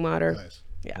 sparkling water. Nice.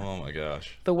 Yeah, Oh my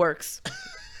gosh. the works.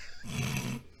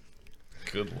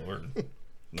 Good lord.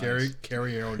 Nice.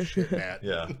 Carry your own shit, Matt.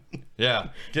 Yeah. Yeah.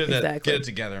 Get Exactly. it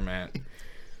together, Matt.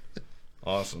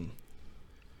 Awesome.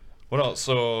 What else?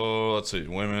 So let's see.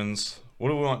 Women's. What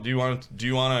do we want? Do you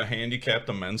want to handicap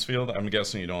the men's field? I'm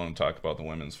guessing you don't want to talk about the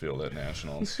women's field at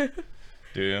nationals.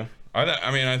 Do you?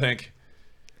 I think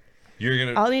you're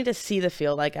gonna. I'll need to see the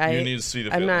field. Like you need to see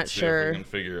the field. I'm not and see sure. If we can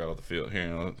figure out the field.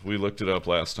 Here, we looked it up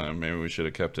last time. Maybe we should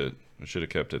have kept it. We should have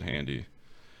kept it handy.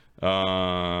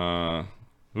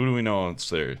 Who do we know that's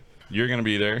there? You're gonna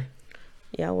be there.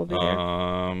 Yeah, we'll be there.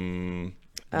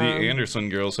 The Anderson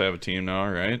girls have a team now,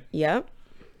 right? Yep.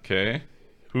 Okay.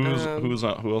 Who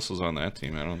else is on that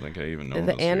team? I don't think I even know.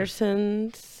 The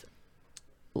Andersons,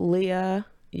 Leah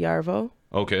Yarvo.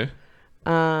 Okay.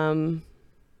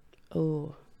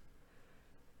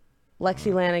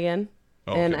 Lexi Lanigan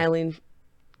and Okay. Eileen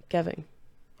Geving.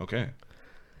 Okay.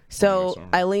 So sorry.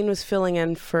 Eileen was filling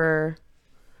in for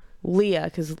Leah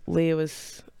because Leah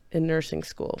was in nursing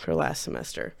school for last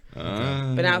semester.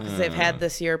 But now because they've had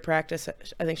this year of practice,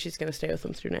 I think she's going to stay with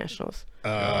them through nationals.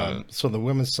 So the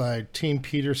women's side, Team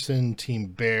Peterson, Team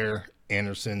Bear,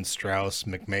 Anderson, Strauss,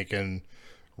 McMakin,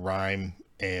 Rhyme,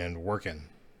 and Workin.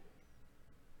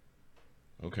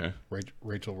 Okay.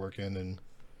 Rachel Workin, and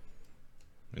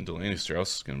And Delaney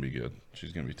Strauss is going to be good.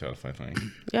 She's going to be tough, I think.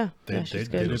 Yeah, they, yeah, she's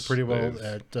they good. did pretty well They've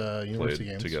at University Played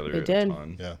games. together They a did.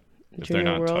 ton. Yeah. If Junior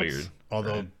they're not Worlds. tired.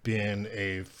 Although Right. being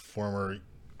a former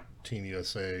Team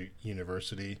USA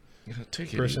University Yeah,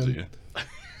 take it person. easy.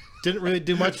 didn't really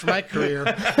do much for my career.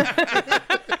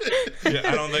 Yeah,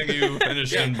 I don't think you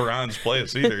finished in bronze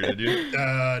place either, did you?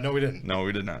 No, we didn't. No,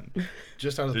 we did not.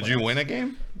 Just out of the Did playoffs. you win a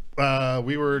game?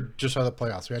 We were just out of the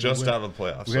playoffs. We had Just to win, out of the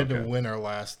playoffs. We had to okay. win our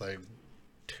last like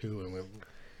two, and we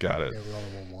Got it. only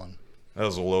won one. That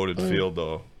was a loaded field,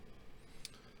 though.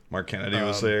 Mark Kennedy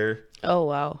was there. Oh,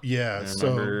 wow. Yeah. I So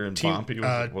remember, and team, Pompey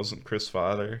wasn't Chris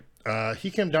Father.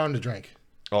 he came down to drink.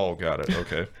 Oh, got it.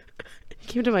 Okay. He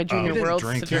came to my Junior You didn't Worlds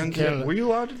drink to drink. then? Canada. Were you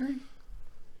allowed to drink?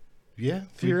 Yeah.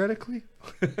 Theoretically?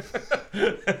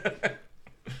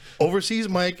 Overseas,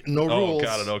 Mike. No Oh, rules.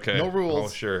 got it. Okay. No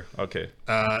rules. Oh, sure. Okay.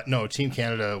 No, Team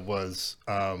Canada was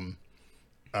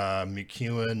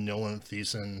McEwen, Nolan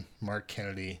Thiessen, Mark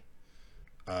Kennedy,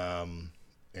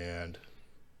 and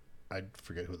I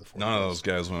forget who the fourth None of was.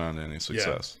 those guys went on to any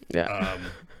success. Yeah.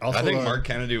 Also, I think Mark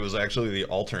Kennedy was actually the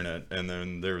alternate, and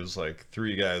then there was like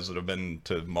 3 guys that have been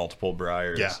to multiple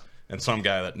Briars. Yeah. And some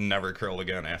guy that never curled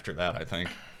again after that, I think.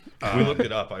 We looked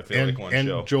it up, I feel like, one and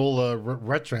show. Joel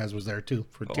Retrans was there too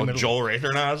for Team Italy. Joel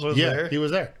Raternaz was Yeah, there? he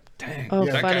was there. Dang. Oh,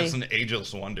 that funny. guy's an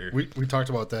ageless wonder. We talked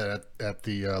about that at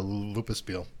the Lupus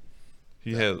Spiel.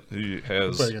 He has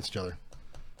Play against each other.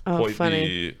 Oh, quite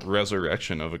funny. the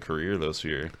resurrection of a career this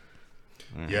year.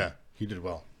 Yeah, he did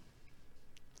well.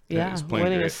 Yeah, he's playing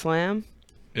winning a great. slam.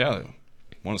 Yeah,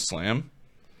 won a slam.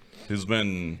 He's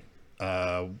been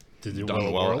Did he do done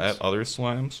well well at Worlds? at other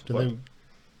slams. but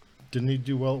Didn't he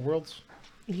do well at Worlds?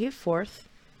 He had 4th.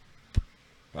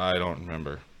 I don't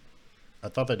remember. I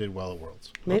thought they did well at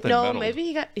Worlds. Maybe, they no, medaled. maybe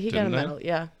he got a Didn't they? medal.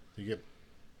 Yeah. Did you get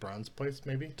bronze place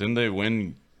maybe? Didn't they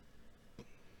win?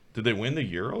 Did they win the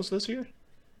Euros this year?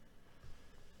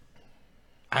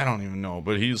 I don't even know,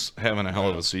 but he's having a hell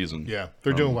of a season. Yeah,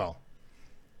 they're doing well.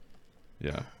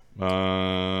 Yeah.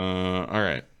 All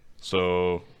right.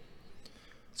 So,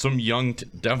 some young,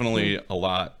 definitely a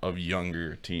lot of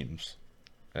younger teams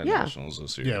at Yeah. nationals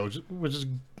this year. Yeah, which is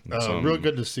Some- real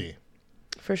good to see.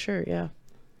 For sure, yeah.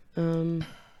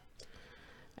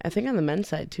 I think on the men's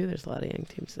side too, there's a lot of young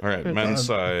teams. All right. Men's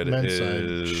side Men's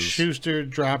is side, Schuster,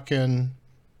 Dropkin,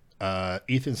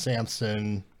 Ethan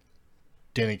Sampson,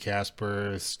 Danny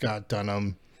Casper, Scott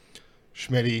Dunham,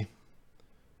 Schmitty,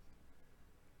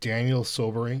 Daniel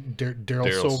Sobering,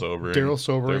 Daryl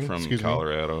Sobering, They're from excuse me,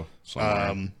 Colorado.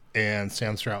 somewhere. and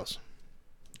Sam Strauss.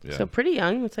 Yeah. So pretty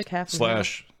young. It's like half. And half.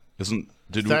 Slash isn't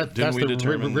didn't That's we the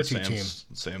determine that Richie team.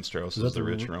 Sam Strauss Is is that the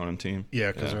the Rich Ronan team?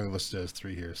 Yeah, because they're listed as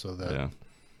 3 here. So that Yeah.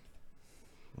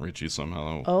 Richie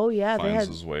somehow Oh yeah, they finds had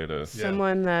his way to.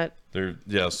 someone that. There.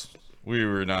 Yes, we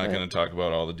were not going to talk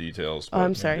about all the details. Oh,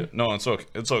 I'm sorry. No, it's okay.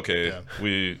 It's okay.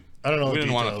 Yeah. I don't know We the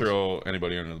didn't want to details. throw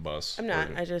anybody under the bus. I'm not.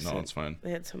 I just. No, it's fine.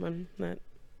 They had someone that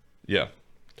Yeah.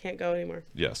 can't go anymore.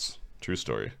 Yes. True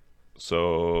story.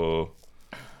 So,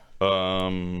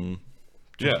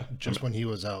 yeah. just when he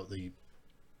was out, they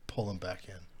pull him back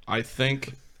in. I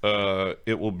think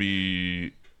it will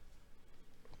be.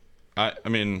 I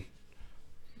mean,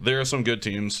 there are some good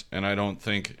teams, and I don't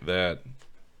think that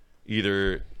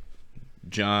either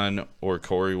John or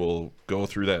Corey will go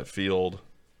through that field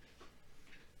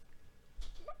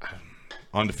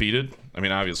undefeated. I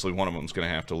mean, obviously, one of them's going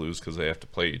to have to lose because they have to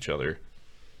play each other.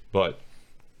 But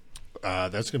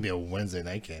That's going to be a Wednesday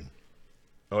night game.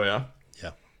 oh yeah,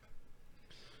 Yeah.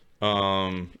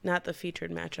 Not the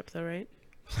featured matchup though, right?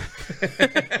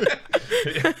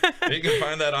 you can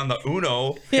find that on the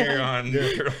Uno here on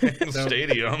Curling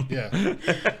Stadium. Yeah.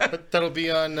 That'll be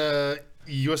on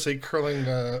USA Curling,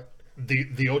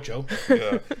 the Ocho.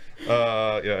 Yeah.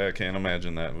 Yeah, I can't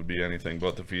imagine that would be anything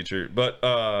but the feature. But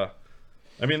I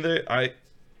mean, I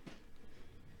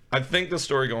think the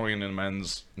story going into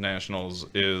men's nationals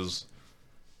is,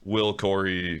 will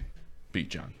Corey beat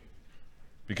John?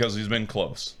 Because he's been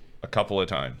close a couple of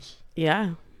times,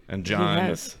 Yeah. and John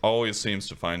has. always seems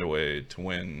to find a way to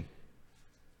win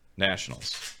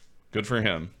nationals. Good for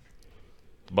him,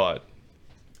 but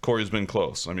Corey's been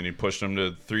close. I mean, he pushed him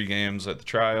to 3 games at the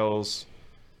trials.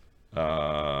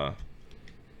 And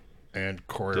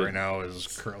Corey right now is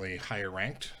currently higher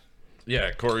ranked.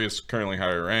 Yeah, Corey is currently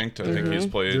higher ranked. I think he's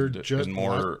They're played just in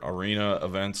more arena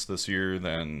events this year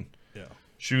than Yeah.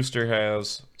 Schuster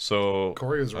has. So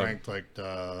Corey was ranked like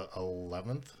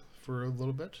 11th for a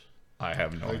little bit. I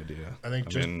have no idea. I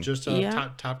think mean, just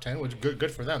Yeah. top 10, which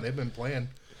good for them. They've been playing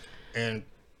and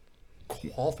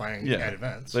qualifying at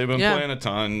events. they've been Yeah. playing a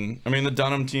ton. I mean, the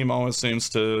Dunham team always seems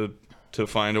to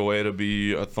find a way to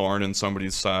be a thorn in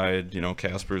somebody's side. You know,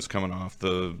 Casper's coming off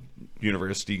the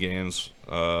university games.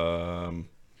 You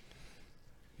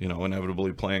know,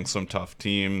 inevitably playing some tough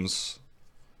teams.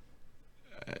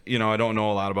 You know, I don't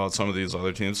know a lot about some of these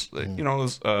other teams. You know,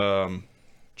 this,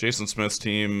 Jason Smith's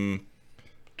team.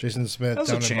 Jason Smith, Has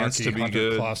a Down chance Markey, to be Hunter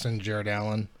good. Clausen, Jared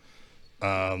Allen.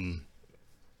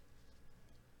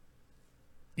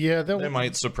 Yeah, They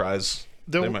might surprise.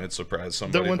 They'll- They might surprise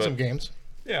they'll somebody. win but- some games.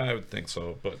 Yeah, I would think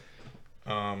so. But,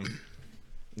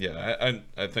 yeah,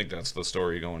 I think that's the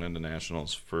story going into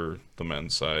nationals for the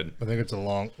men's side. I think it's a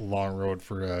long road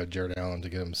for Jared Allen to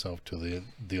get himself to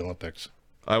the Olympics.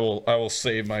 I will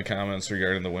save my comments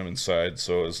regarding the women's side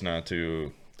so as not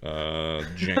to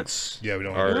jinx Yeah, we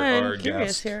don't our, want I'm our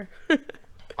curious guest. here.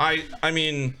 I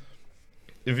mean,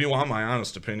 if you want my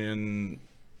honest opinion,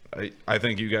 I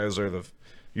think you guys are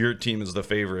your team is the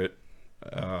favorite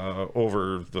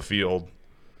over the field.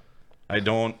 I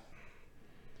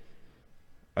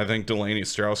think Delaney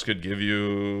Strauss could give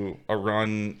you a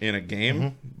run in a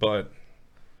game, but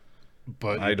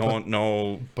But I don't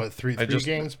know. But three just-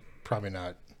 games, probably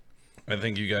not. I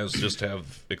think you guys just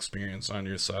have experience on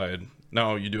your side.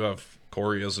 Now, you do have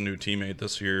Corey as a new teammate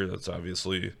this year. That's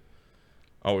obviously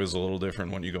always a little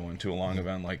different when you go into a long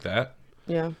event like that.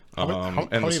 Yeah. How And many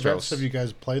the events Strauss, have you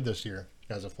guys played this year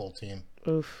as a full team?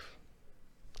 Oof.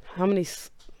 How many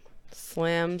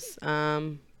slams?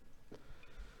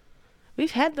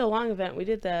 We've had the long event. We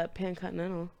did the Pan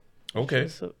Continental. Okay.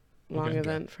 It's a long Okay.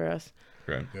 event for us.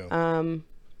 Right. Yeah.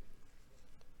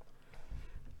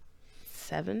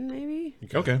 7 maybe.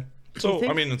 Okay. So,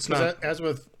 think- I mean, it's 'Cause not. as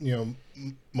with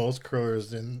most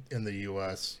curlers in the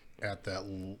U.S. at that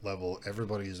level,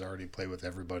 everybody's already played with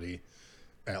everybody,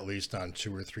 at least on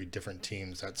 2 or 3 different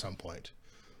teams at some point.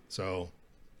 So,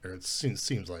 or it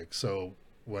seems like so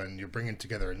when you're bringing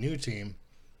together a new team,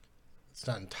 it's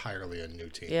not entirely a new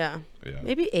team. Yeah. Yeah.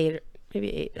 Maybe 8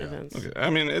 events. Okay. I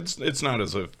mean, it's not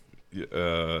as if,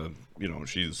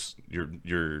 she's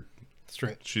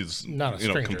she's Not a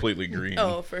stranger. completely green.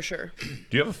 Oh, for sure.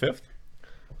 Do you have a fifth?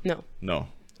 No. No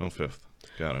fifth.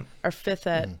 Got it. Our 5th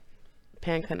at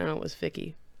Pan Continental was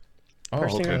Vicky. Oh,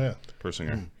 Persinger. okay. Yeah.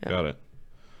 Persinger. Yeah. Got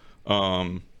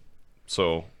it.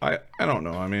 So I don't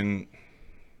know. I mean,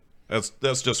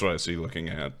 that's just what I see looking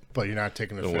at But you're not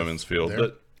taking the women's field.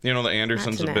 But the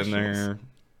Andersons Not to have been nationals. there.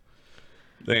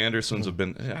 The Andersons have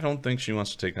been. I don't think she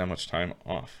wants to take that much time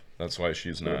off. That's why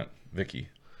she's not Vicky.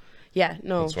 Yeah,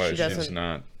 no, That's why she she's doesn't.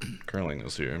 not curling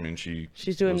this year. I mean, she's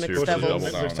She's doing was mixed here to doubles.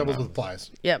 double down Mixed on doubles that. with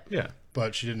flies. Yep. Yeah,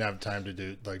 but she didn't have time to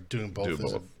do doing both. Do is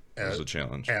both as a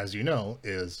challenge. as you know,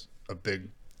 is a big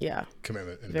Yeah,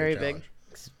 commitment and very big. big,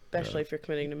 Challenge. especially if you're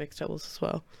committing to mixed doubles as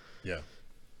well. Yeah.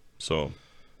 So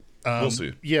we'll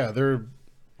see. Yeah, there'll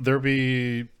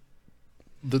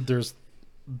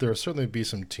certainly be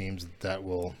some teams that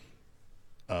will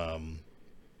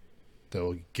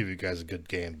give you guys a good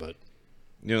game, but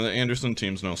You know, the Anderson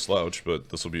team's no slouch, but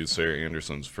this will be Sarah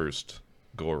Anderson's first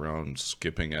go around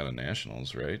skipping at a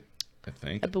nationals, right? I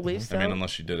think. I believe so. I mean,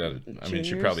 unless she did at, I mean,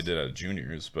 she Juniors? probably did at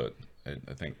juniors, but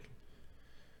I think,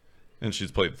 and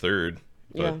she's played third,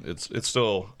 but Yeah. it's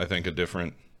still, I think, a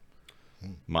different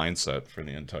mindset for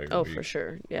the entire Oh, week. for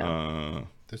sure. Yeah.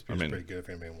 this I is mean, pretty good if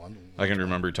anybody wants. I can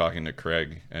remember talking to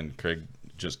Craig, and Craig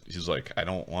he's like, I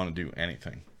don't want to do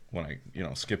anything when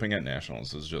skipping at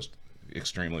nationals is just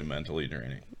extremely mentally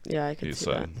draining. Yeah, I He could see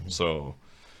said. that. So,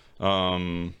 I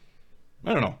don't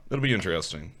know. It'll be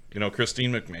interesting. You know,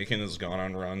 Christine McMakin has gone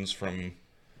on runs from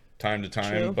time to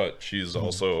time, True. but she's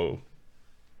also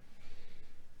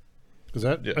Is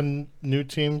that Yeah. a new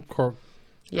team? Yeah. Coro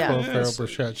Yeah, Farrell it's-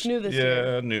 Burchett. New this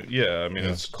year. I mean,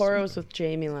 it's Cora was with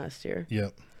Jamie last year.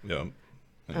 Yep. yeah.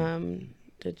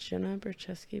 Did Jenna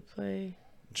Bercheski play?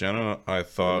 Jenna, I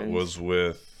thought Women's? was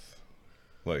with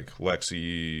like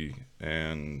Lexi,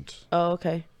 and Oh,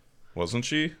 okay. wasn't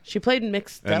she? She played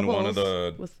mixed doubles. And one of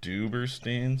the with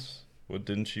Dubersteins. What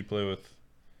didn't she play with?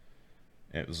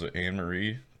 It was Anne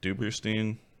Marie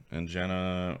Duberstein and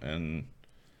Jenna and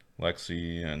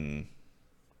Lexi and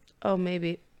oh,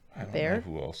 maybe I don't Bear? know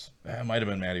who else. It might have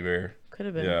been Maddie Bear. Could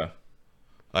have been. Yeah,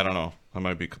 I don't know. I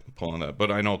might be pulling that,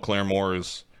 but I know Claire Moore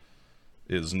is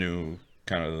new,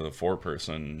 kind of the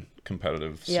 4-person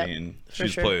competitive Yep, scene. for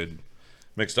She's sure. played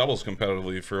mixed doubles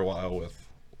competitively for a while with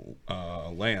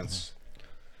Lance,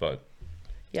 but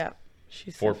Yeah.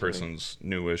 She's 4-person's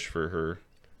newish for her.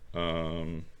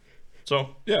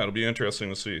 So yeah, it'll be interesting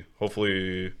to see.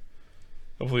 Hopefully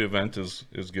event is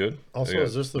good. Also, They got-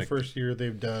 is this the like- first year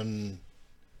they've done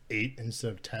 8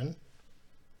 instead of 10?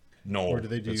 No, or do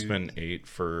they it's do- been 8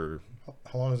 for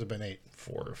How long has it been 8?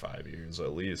 4 or 5 years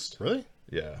at least. Really?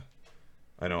 Yeah,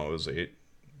 I know it was 8.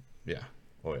 Yeah,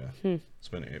 oh yeah, it's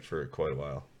been 8 for quite a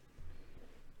while.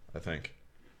 I think.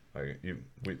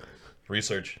 We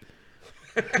research.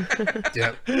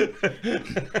 Yep.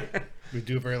 We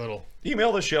do very little.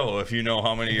 Email the show if you know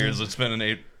how many years it's been an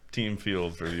 8-team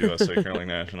field for the USA Curling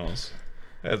Nationals.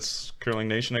 That's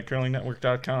curlingnation at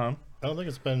curlingnetwork.com. I don't think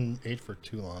it's been 8 for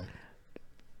too long.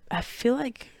 I feel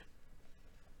like.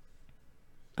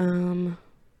 I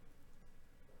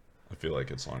feel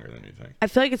like it's longer than you think. I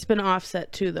feel like it's been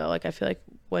offset too, though. Like I feel like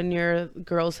when your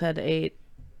girls had 8,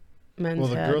 men's Well,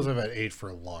 the had girls have had 8 for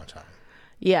a long time.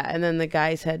 yeah, and then the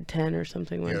guys had 10 or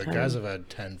something one Yeah, the time. guys have had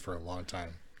 10 for a long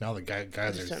time. Now the guys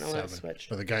just are don't know when it 7. switched.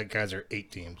 But the guys are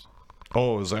 8 teams.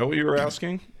 Oh, is that what you were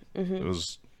asking? It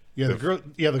was. Yeah,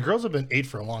 the girls have been 8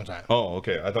 for a long time. Oh,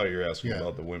 okay. I thought you were asking Yeah.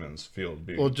 about the women's field.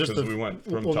 Well, just because we went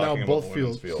from well, now talking about both the women's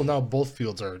fields. field. Well, now both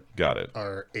fields Got it.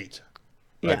 are 8.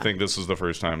 Yeah. I think this is the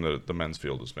first time that the men's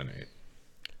field has been 8.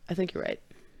 I think you're right.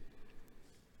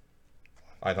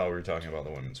 I thought we were talking about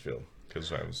the women's field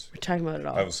because I was We're talking about it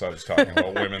all. talking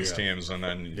about women's Yeah. teams, and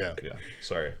then Yeah.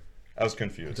 Sorry, I was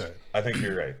confused. Okay. I think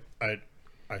you're right.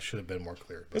 I should have been more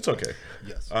clear. But It's okay.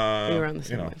 yes. we were on the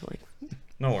same you know, wavelength.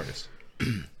 no worries.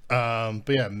 But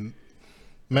yeah,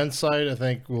 men's side I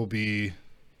think will be.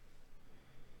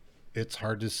 It's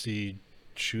hard to see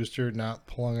Schuster not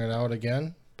pulling it out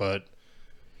again, but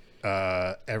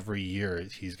every year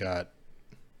he's got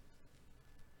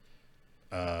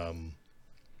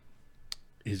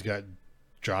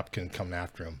Dropkin coming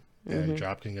after him, and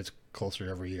Dropkin gets closer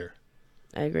every year.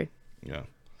 I agree. Yeah.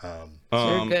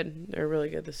 They're good. They're really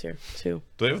good this year too.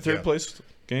 Do they have a third Yeah. place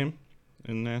game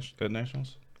in at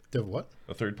nationals? They have what?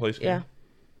 A third place Yeah. game?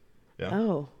 Yeah.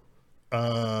 Oh.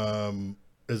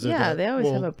 Is it Yeah, that- they always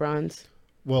well, have a bronze.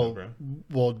 well, Okay.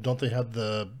 well, don't they have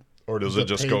the? Or does the it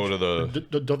just page- go to the?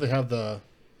 Don't they have the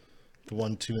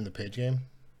 1-2 in the page game,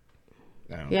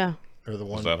 Yeah. or the Is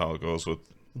one that how it goes with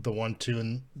the 1-2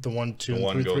 and the 1-2 the and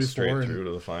one 3-3-4 goes straight and through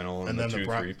to the final, and and the then the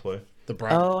 2-3 play? the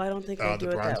bronze Oh, I don't think they the do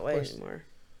it bronze that way place. anymore.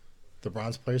 the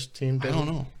bronze place team? I does don't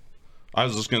it? know. I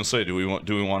was just gonna say, do we want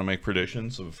to make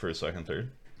predictions of first, second,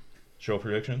 third? Show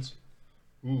predictions.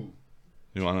 Ooh,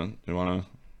 You wanna go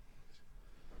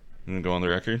on the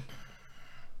record?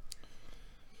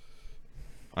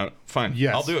 Fine.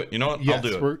 Yes. I'll do it. You know what? Yes, I'll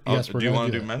do it. we're Do you gonna want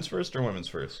do to do that. men's first or women's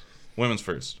first? Women's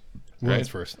first. women's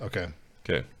Right? first. Okay,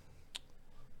 Okay.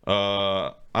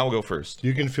 I'll go first.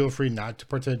 you can feel free not to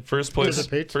participate. First place.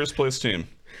 Participate. First place team.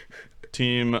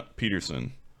 Team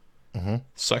Peterson. Mm-hmm.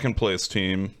 Second place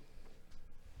team.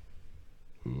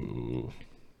 Ooh.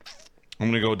 I'm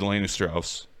going to go Delaney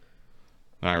Strauss.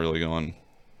 Not really going.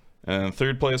 And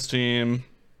third place team,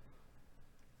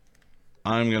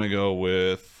 I'm going to go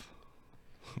with,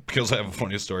 because I have a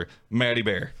funny story, Maddie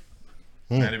Bear.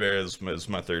 Maddie Bear is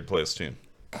my third place team.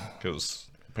 Because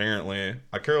apparently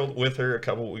I curled with her a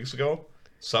couple weeks ago,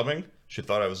 subbing. She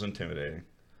thought I was intimidating.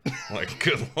 Like,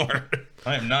 good lord.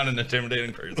 I am not an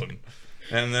intimidating person.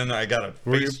 And then I got a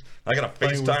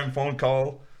FaceTime phone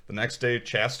call the next day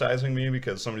chastising me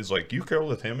because somebody's like, you curled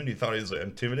with him and you thought he was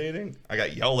intimidating? I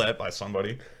got yelled at by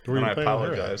somebody and I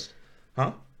apologized.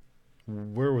 Huh?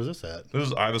 Where was this at?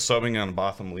 I was subbing on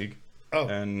Botham League. Oh.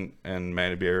 And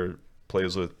Maddie Bear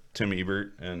plays with Tim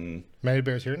Ebert and Maddie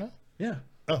Bear's here now? yeah.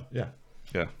 Oh. Yeah.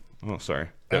 Oh, sorry.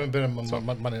 I haven't been on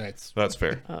Monday nights. That's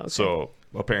fair. Oh, okay. So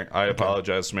apparently, I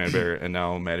apologize to Maddie Bear, and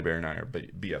now Maddie Bear and I are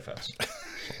BFFs.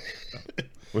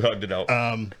 We hugged it out.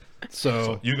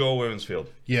 So You go women's field.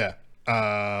 yeah,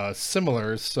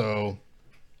 similar. So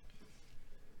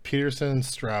Peterson,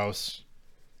 Strauss,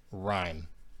 Ryan.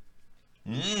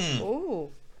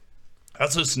 Ooh.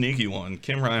 That's a sneaky one.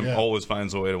 Kim Ryan Yeah. always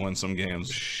finds a way to win some games.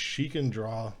 She can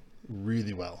draw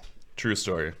really well. True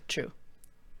story. True.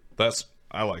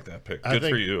 I like that pick. I Good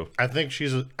think, for you. I think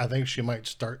she might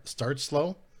start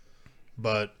slow,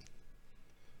 but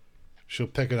she'll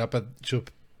pick it up at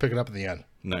the end.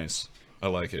 Nice. I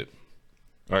like it.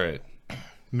 All right.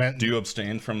 Matt, Do you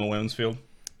abstain from the women's field?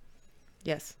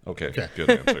 Yes. Okay. Good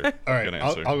answer. all right, Good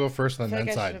answer. I'll go first on the I feel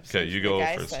men's like I side. should Okay, you go The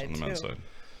guy's first side, on the men's too. side.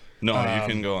 No, you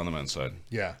can go on the men's side.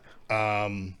 Yeah.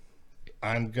 I'm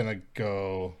gonna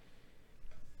go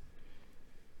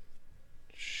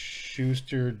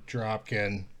Schuster,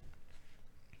 Dropkin.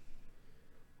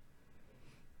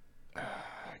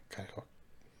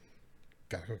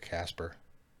 Gotta go Casper.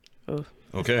 Oh.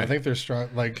 Okay. I think they're strong.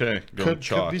 Like Okay, go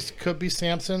chalk. could be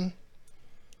Samson,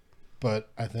 but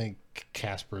I think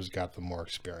Casper's got the more All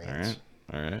experience.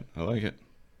 right. All right. I like it.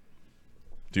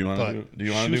 Do you want But to do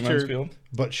men's Schuster- field?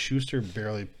 But Schuster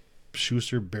barely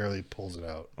pulls it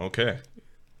out, Okay.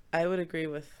 I would agree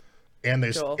with. and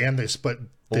they Joel. split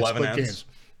 11 ends? games.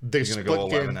 They You're split gonna go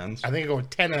 11 games. ends? I think go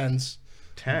 10 ends,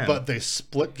 10. but they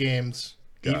split games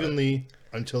Got it. evenly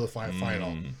until the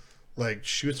final. Like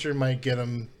Schuster might get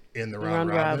him in the round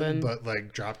robin, but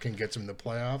like Dropkin gets him in the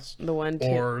playoffs, The one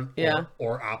team.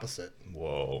 or opposite.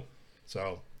 Whoa.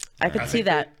 So I could see think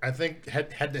that. I think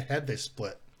head to head they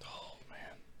split.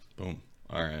 Boom.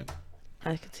 All right.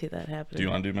 I could see that happening. Do you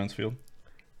want to do men's field?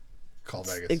 Call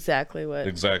Vegas. Exactly what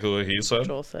Exactly what he said?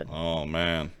 Joel said. Oh,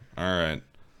 man. All right.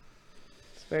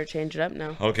 Better change it up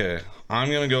now. Okay. I'm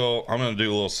going to do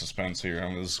a little suspense here.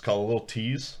 I'm going to call a little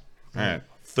tease. All right.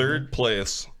 Third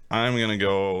place. I'm going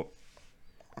to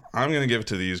give it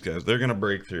to these guys. They're going to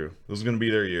break through. This is going to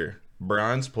be their year.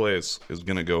 Bronze place is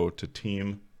going to go to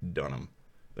Team Dunham.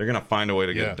 They're going to find a way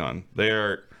to get Yeah. it done. They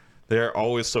are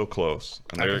always so close.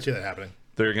 And I can see that happening.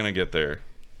 they're going to get there.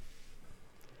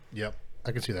 Yep,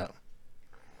 I can see that.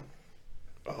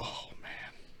 Oh,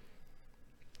 man.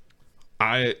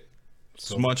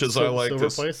 As much as I like Silver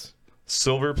this, Place.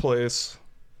 Silver Place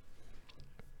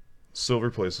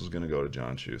is going to go to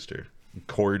John Schuster.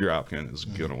 Corey Dropkin is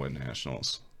going to win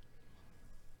nationals.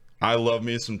 I love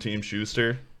me some Team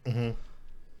Schuster,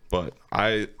 but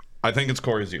I think it's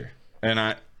Corey's year, and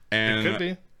It could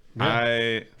be.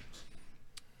 Yeah.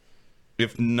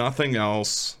 If nothing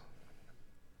else,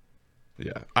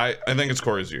 I think it's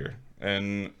Corey's year,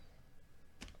 and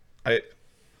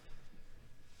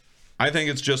I think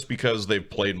it's just because they've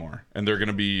played more and they're going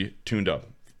to be tuned up.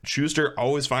 Schuster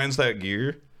always finds that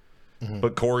gear,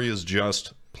 but Corey is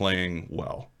just playing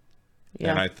well.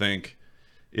 Yeah. And I think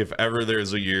if ever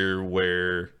there's a year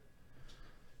where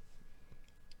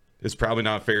it's probably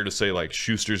not fair to say like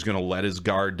Schuster's going to let his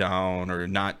guard down or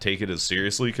not take it as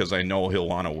seriously, because I know he'll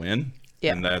want to win.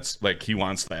 Yeah. And that's like, he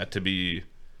wants that to be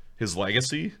his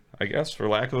legacy, I guess, for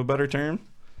lack of a better term.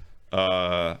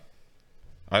 I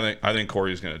think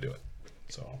Corey's going to do it.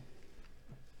 So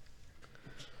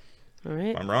All right.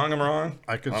 if I'm wrong.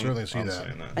 I could certainly see that.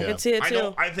 saying I Yeah. could see it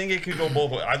too. I think it could go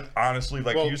both ways. I honestly,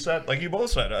 like Well- you said, like you both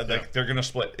said, they're going to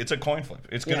split. It's a coin flip.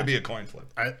 It's going to Yeah. be a coin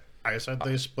flip. I said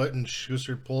they split and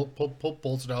Schuster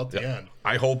pulls it out at the end.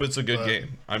 I hope it's a good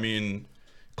game. I mean,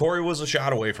 Corey was a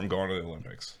shot away from going to the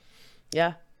Olympics.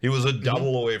 Yeah. He was a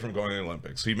double away from going to the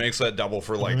Olympics. He makes that double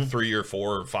for like 3 or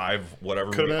 4 or 5,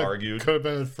 whatever we argued. Could have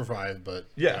been for 5, but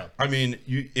Yeah, I mean,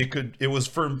 it was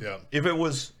for Yeah.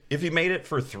 if he made it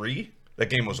for 3, that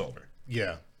game was over.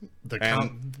 yeah. The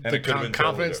And it could have been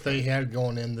confidence totally they had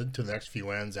going into the next few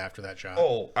ends after that shot.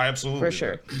 Oh, absolutely, For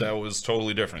sure. That was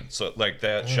totally different. So like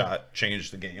that shot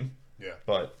changed the game. Yeah.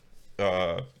 But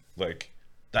like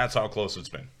That's how close it's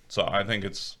been. So I think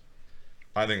it's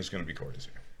going to be Corey's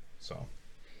year. So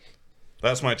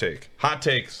that's my take. Hot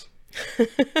takes.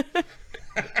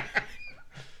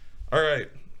 All right.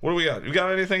 What do we got? You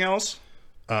got anything else?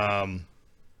 We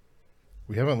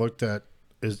haven't looked at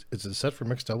is it set for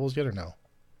mixed doubles yet or no?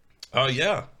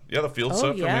 Yeah. The field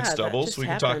set for mixed that doubles. just We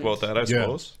can talk happened. about that, I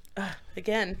suppose.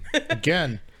 Again.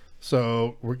 Again.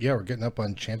 So we're getting up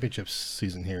on championship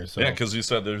season here. So Yeah, because you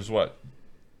said there's what?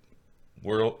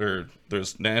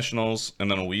 There's nationals and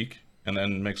then a week and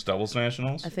then mixed doubles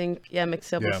nationals. I think,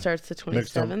 mixed doubles starts the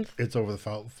Mixed dou- 27th. It's over the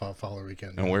Fowler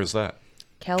weekend. And where's that?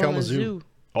 Kalamazoo.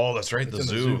 Oh, that's right, the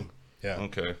It's in zoo. Yeah.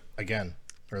 Okay. Again,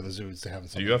 or the zoo is having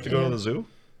something. Do you have to go to the zoo?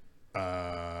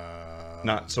 Uh,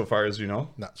 Not so far as you know.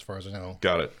 not as far as I know.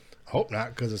 Got it. Hope not,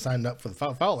 because I signed up for the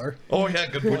Fowler, Oh yeah,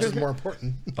 good which is point. more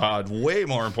important. Way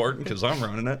more important because I'm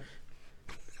running it.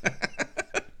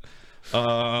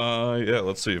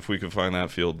 Let's see if we can find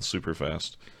that field super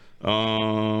fast. Yeah,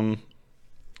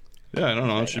 I don't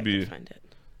know. It should be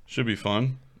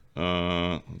fun.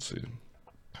 Let's see.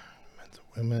 Men's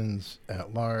and women's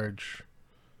at large.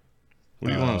 What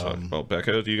do you want to talk about,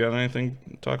 Becca? Do you got anything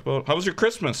to talk about? How was your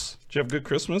Christmas? Did you have a good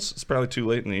Christmas? It's probably too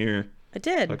late in the year. I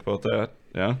did. Talk about that.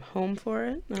 Yeah. Home for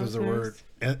it. That Because was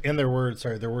there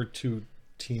nice. there were 2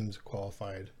 teams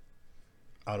qualified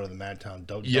out of the Madtown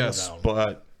double Yes, down.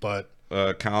 but But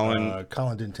Colin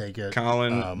Colin didn't take it.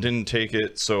 didn't take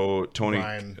it, so Tony.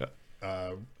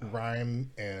 Rhyme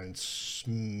and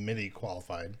Smitty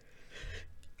qualified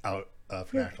out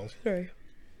for nationals. Sorry.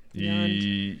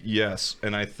 Yes,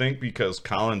 and I think because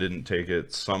Colin didn't take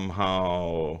it,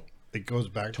 somehow It goes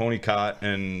back. Tony Cott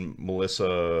and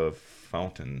Melissa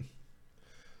Fountain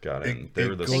got in. They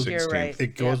were the it goes- 16th. You're right.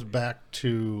 It goes back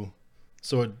to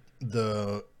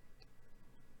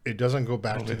it doesn't go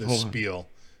back to the hold on. spiel.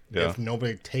 Yeah. If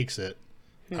nobody takes it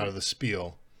out of the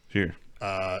spiel, Here,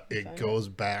 it goes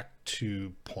back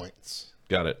to points.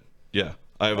 got it. Yeah,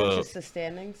 I have a. Just the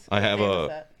standings. I have What day was a.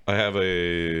 that? I have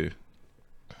a.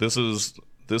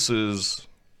 This is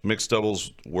mixed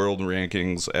doubles world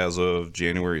rankings as of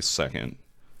January 2nd,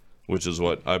 which is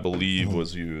what I believe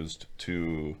was used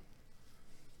to.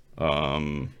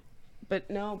 But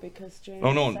no, because January.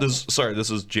 Oh no, 2nd. this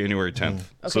is January 10th.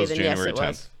 Okay, So it's then January yes, it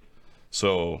was.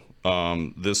 So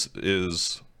this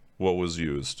is what was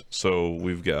used. So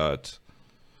we've got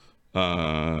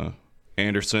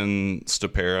Anderson,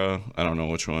 Stapera. I don't know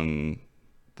which one.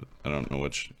 I don't know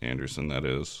which Anderson that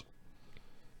is.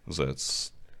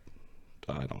 That's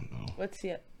I don't know. What's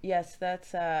the? Yes, that's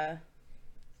Sarah.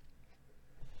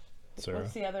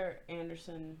 What's the other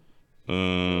Anderson? Uh,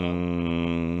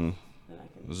 Then I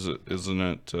can- isn't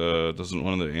it? Doesn't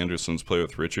one of the Andersons play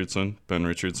with Richardson? Ben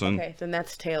Richardson. Okay, then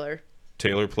that's Taylor.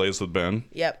 Taylor plays with Ben.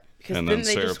 Yep. Because And then didn't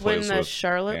they Sarah just win plays the with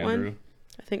Charlotte Andrew. one?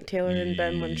 I think Taylor and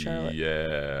Ben won Charlotte.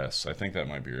 Yes, I think that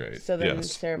might be right. So then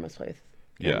yes. Sarah must play with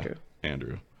Yeah, Andrew.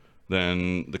 Andrew.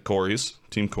 Then the Coreys,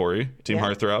 Team Corey, Team Yeah.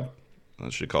 Heartthrob. I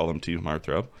should call them Team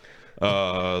Heartthrob.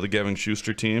 The Gavin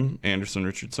Schuster team, Anderson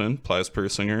Richardson, Plies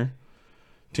Persinger.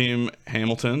 Team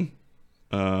Hamilton,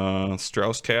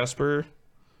 Strauss Casper,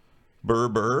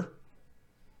 Burr,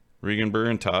 Regan Burr,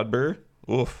 and Todd Burr.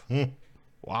 Oof.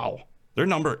 Wow. They're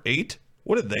number 8?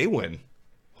 What did they win?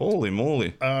 Holy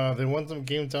moly. They won some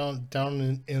games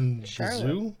down in the Charlotte.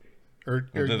 zoo. Or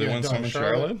Did they win down some in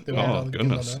Charlotte? They won Oh, down the game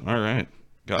goodness. down there. All right.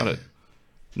 Got it.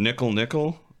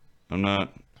 Nickel. I'm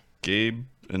not. Gabe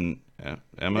and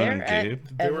Emma They're and at- Gabe.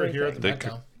 They were here at the They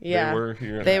Madtown. Yeah. They were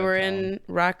here. They were in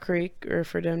Rock Creek or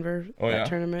for Denver Oh, that yeah?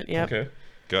 tournament. Yep. Okay.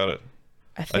 Got it.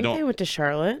 I think don't- they went to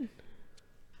Charlotte.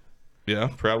 Yeah,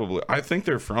 probably. I think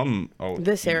they're from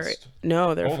This east. area.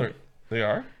 No, they're Oh, from, they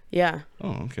are? yeah,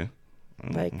 Oh, okay.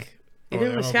 like Oh, either they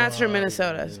don't Wisconsin or go,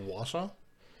 Minnesota. Wausau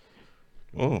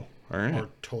Oh, all right. or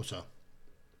Tosa.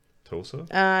 Tosa?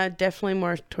 Definitely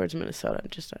more towards Minnesota. I'm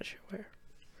just not sure where.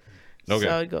 Okay.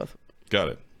 So I'd go with Got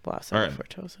it. Wausau All right. for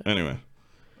Tosa. Anyway.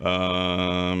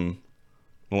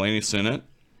 Mulaney Sinnott,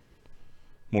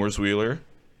 Moores Wheeler,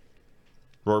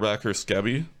 Rohrbacher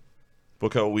Skebby,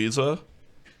 Bookout Wiesa,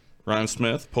 Ryan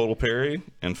Smith, Podal Perry,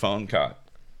 and Fountain Cott.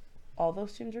 All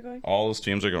those teams are going? All those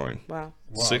teams are going. Wow.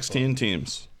 16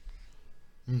 teams.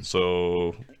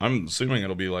 So I'm assuming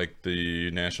it'll be like the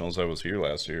Nationals I was here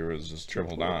last year was just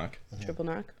triple knock. Triple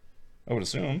knock? I would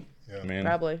assume. Yeah. I mean,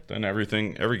 Probably. then every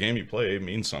game you play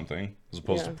means something, as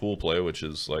opposed to Yeah. pool play, which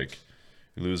is like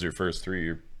you lose your first 3,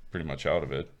 you're pretty much out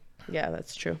of it. Yeah,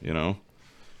 that's true. You know,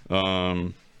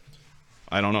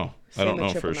 I don't know. I Same don't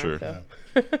with know for triple sure. knock,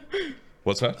 though.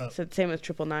 What's that? So same with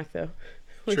triple knock though.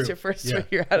 Lose True. your first Yeah. one,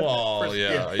 you're out of it. Well,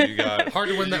 yeah, you got Hard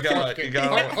to win that fourth game.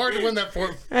 Hard to win that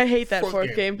fourth. I hate that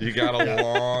fourth game. You got a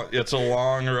long. It's a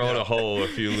long road to hoe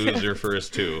if you lose your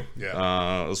first two.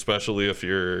 Yeah. Especially if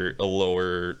you're a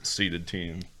lower seeded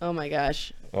team. Oh my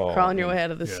gosh. Oh, Crawling your way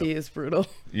out of the yeah. sea is brutal.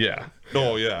 Yeah.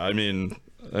 Oh yeah. I mean,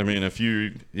 if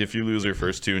you lose your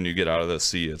first two and you get out of the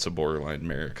sea, it's a borderline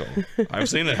miracle. I've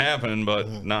seen it happen,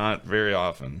 but not very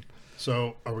often.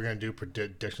 So, are we going to do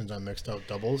predictions on mixed out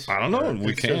doubles? I don't know. Or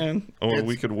We it's can, or it's-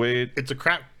 we could wait. It's a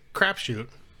crapshoot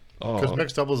because Oh,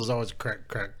 mixed doubles is always a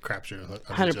crapshoot.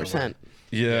 100%.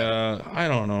 yeah. I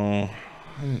don't know.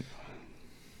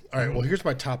 All right. Well, here's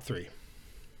my top three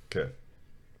Okay.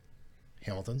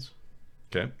 Hamiltons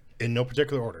Okay. in no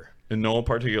particular order. In no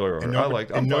particular order. no I par- like.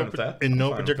 in I'm no fine par- with that. in I'm no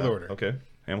fine with particular that. order. Okay.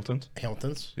 Hamilton's.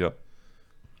 Hamiltons, Yep.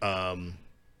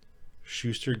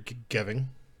 Schuster, Geving,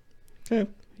 Okay.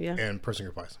 Yeah. and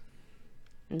Persinger Pies.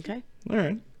 Okay. All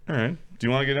right. All right. Do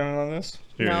you want to get in on this?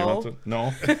 Here, you No. want to,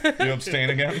 no. You abstain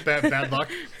again? Bad luck.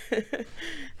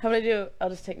 How would I do? I'll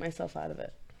just take myself out of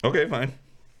it. Okay, fine.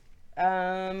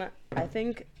 I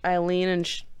think Eileen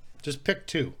and Just pick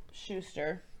two.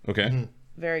 Schuster, Okay.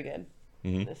 very good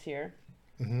Mm-hmm. this year.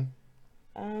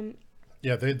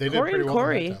 Yeah, they did Corey pretty and well.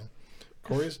 Corey. in that town.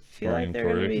 Corey's. Feel Corey like and they're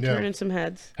going to Corey. be Yeah. turning some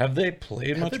heads. Have they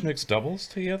played much they- mixed doubles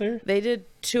together? They did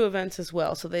 2 events as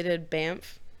well. So they did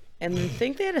Banff, and I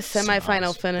think they had a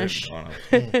semifinal Snobs. finish.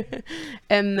 They've gone up.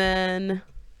 And then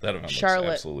That event Charlotte.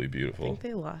 looks absolutely I beautiful. think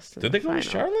they lost. In Did the they go to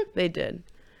final. Charlotte? They did.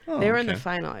 Oh, They were in the okay.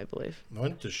 final, I believe.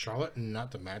 Went to Charlotte and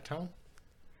not to Madtown.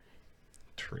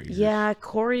 Traitors. Yeah,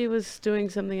 Corey was doing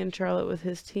something in Charlotte with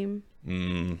his team.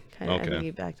 Mm, Kind of, I think he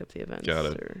okay. backed up the events. Got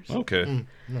it. or something.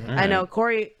 Okay. I know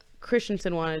Corey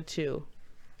Christensen wanted to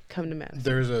come to Madison.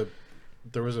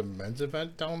 There was a men's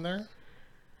event down there.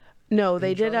 No,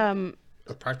 they did. Charlotte?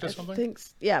 A practice I something.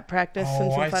 think practice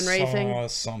and Oh, some I fundraising. saw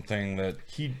something that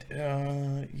he.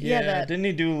 that- Didn't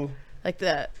he do? Like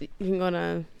that, you can go on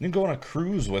You can go on a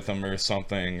cruise with them or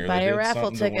something, or Buy they a did raffle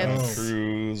something to win tickets. a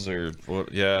cruise or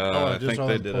what? Yeah, Oh, I I just think saw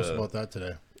they them did post a. about that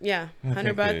today. yeah, I $100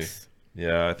 think bucks.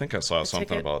 Yeah, I think I saw something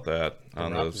ticket. about that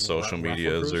on the raffle- social raffle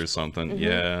medias or cruise? something.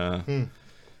 Mm-hmm.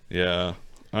 Yeah,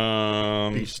 yeah.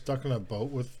 Be stuck in a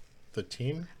boat with the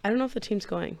team. I don't know if the team's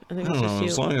going. I think I it's don't just know. you.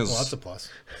 As long Well, that's as, a plus.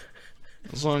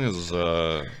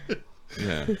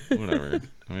 yeah, whatever.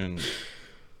 I mean,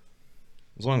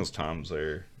 as long as Tom's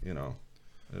there, it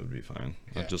would be fine.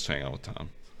 Yeah. I'd just hang out with Tom.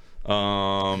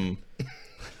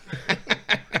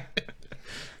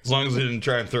 As long as he didn't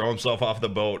try and throw himself off the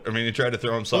boat. I mean, he tried to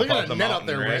throw Well, himself they got off the a net mountain,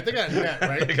 out there, right? right? They got a net,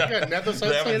 right? They got a net that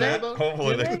They have a says net? about.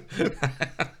 Hopefully, they.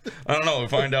 I don't know. We'll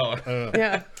find out.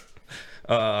 Yeah.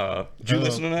 Did you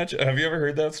listen to that? Have you ever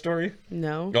heard that story?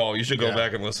 No. Oh, you should go Yeah.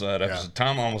 back and listen to that episode.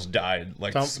 Tom almost died.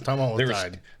 Like Tom almost they were,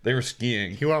 died. They were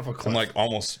skiing. He went off a cliff. And like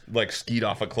almost like skied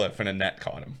off a cliff, and a net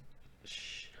caught him.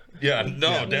 Yeah,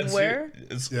 no, that's Where?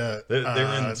 Yeah, They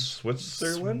were in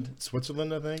Switzerland,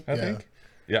 Switzerland, I think. I think.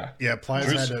 Yeah. Yeah, Plies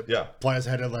Bruce- had to. yeah. Plies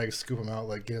had to like scoop him out,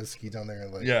 like get a ski down there,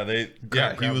 and like. Yeah, he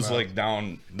grab was him out. like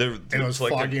down there. And it was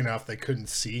like foggy enough they couldn't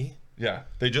see. yeah,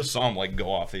 they just saw him like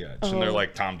go off the edge, and Oh. they're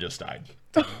like, "Tom just died."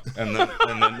 and then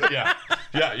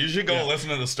yeah, you should go listen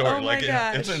to the story. Oh my like it's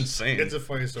gosh. insane. It's a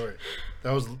funny story.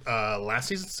 That was last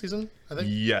season, I think.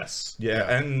 Yes. Yeah.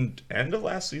 And end of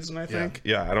last season, I think.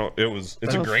 Yeah. It's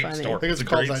a So great funny. story. I think It's it's a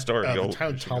called great story. the Go-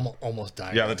 time Tom almost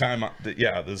died. yeah, the time. The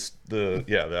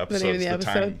episode. name of the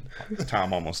time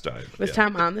Tom almost died. Was yeah.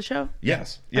 Tom on the show?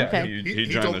 Yes. Yeah. Okay. He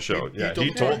joined told- the show. he Yeah. told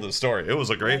He the told story. the story. It was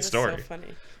a great That is story. So funny.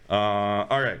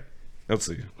 All right. Let's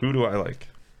see. Who do I like?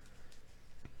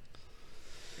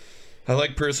 I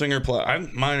like Persinger.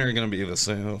 Mine are going to be the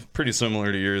same. Pretty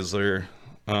similar to yours there.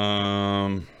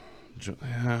 I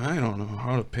don't know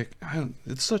how to pick.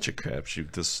 It's such a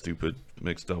crapshoot, this stupid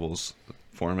mixed doubles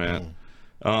format.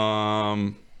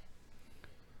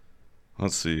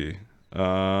 Let's see.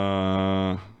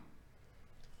 All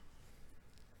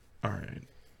right.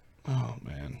 Oh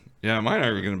man. Yeah, mine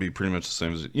are going to be pretty much the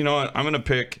same as. You know what? I'm going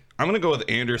to go with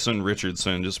Anderson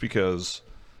Richardson just because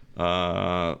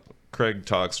Craig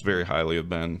talks very highly of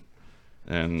Ben,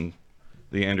 and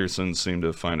the Andersons seem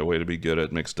to find a way to be good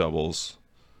at mixed doubles.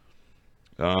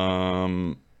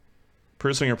 Persinger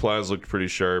Plies looked pretty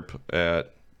sharp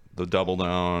at the double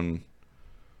down.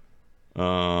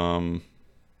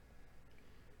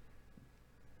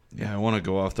 Yeah, I want to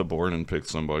go off the board and pick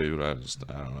somebody, but I don't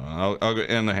know. I'll go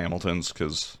and the Hamiltons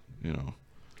because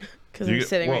Because You I'm get-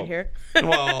 sitting well, right here.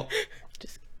 well,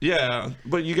 yeah,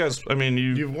 but you guys, I mean,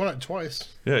 You've won it twice.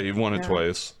 you've won it Yeah.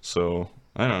 twice, so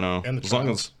I don't know. And the as long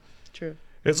trials. as True.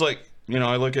 it's like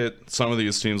I look at some of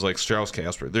these teams like Strauss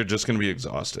Casper, they're just going to be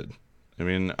exhausted. I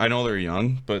mean, I know they're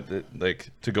young, but like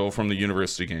to go from the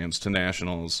university games to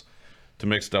nationals to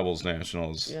mixed doubles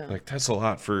nationals, Yeah. like that's a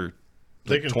lot for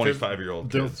They can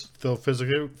 25-year-old kids. They'll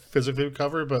physically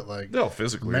recover, but like They'll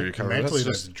physically recover. mentally,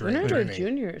 That's that's just, When are draining. their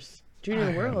juniors? Junior I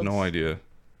have Worlds. no idea.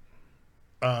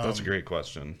 That's a great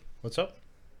question. What's up?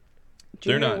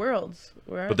 Junior They're not- Worlds.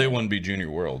 Where are But they wouldn't be junior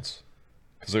worlds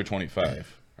because they're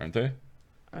 25, aren't they?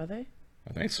 Are they?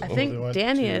 I think so. I they think went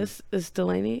Danny to- is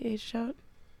Delaney aged out?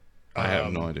 I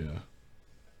have no idea.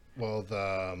 Well,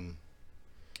 the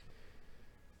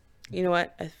You know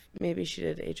what? Maybe she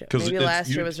did age out. Because Maybe last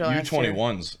year was her last year.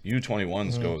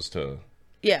 U21s goes to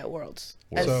Yeah, Worlds.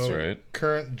 Worlds, so right?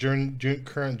 current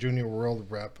junior world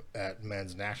rep at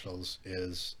men's nationals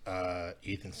is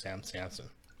Ethan Sampson.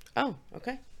 Oh,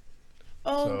 okay.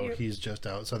 Oh, So you're- he's just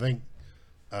out. So I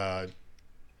think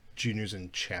juniors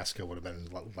in Chaska would have been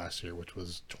last year, which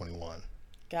was 21.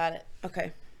 got it.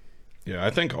 Okay. Yeah, I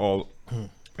think Then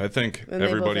they both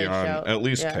everybody aged on out. at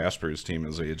least Yeah. Casper's team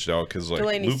is aged out because like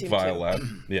Delaney's Luke team, too. Violet,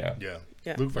 yeah.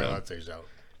 Yeah. Luke Violet's aged out.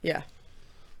 Yeah.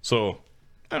 So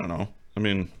I don't know. I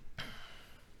mean,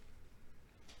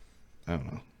 I don't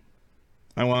know.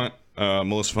 I want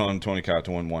Melissa Fun and Tony Cott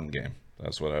to win one game.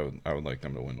 That's what I would like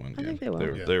them to win one game. think they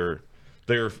will.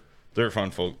 They're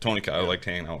fun folk. Tony Cott, I liked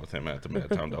hanging out with him at the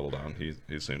Madtown Double Down.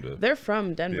 He seemed to They're from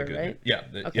be a Denver, good right? Yeah,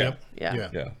 Okay. yeah, Yeah.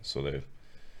 Yeah. So I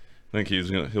think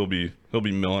he'll be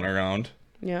milling around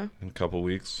Yeah. in a couple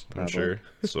weeks, I'm Probably. sure.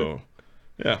 So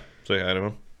yeah, say hi to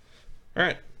him. All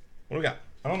right, what do we got?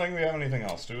 I don't think we have anything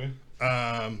else, do we?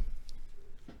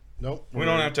 Nope. We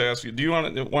don't have to ask you. Do you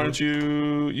want to? Why don't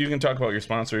you can talk about your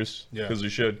sponsors? Yeah. Because you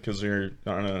should. Because you're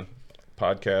on a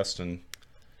podcast and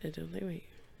I don't think we.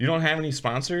 you don't have any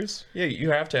sponsors. Yeah, you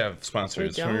have to have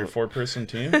sponsors We from your don't. 4-person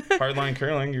team. Hardline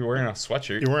Curling. You're wearing a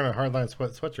sweatshirt. You're wearing a hardline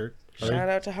sweatshirt. Shout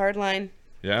out to Hardline.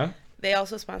 Yeah. They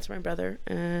also sponsor my brother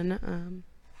and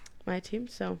my team.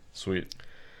 So, Sweet.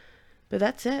 but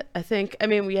that's it. I think. I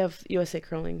mean, we have USA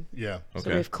Curling. Yeah. So Okay.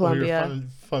 we have Well, you're Columbia.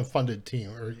 a funded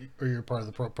team, or you're part of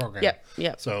the program. Yep.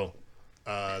 Yep. So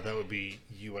that would be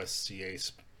USCA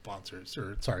sponsors,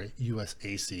 or sorry,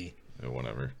 USAC. Yeah,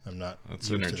 whatever. I'm not That's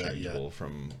used to that interchangeable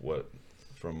yet.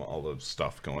 from all the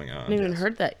stuff going on. I haven't even Yes.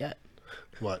 heard that yet.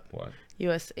 What? What?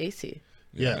 USAC.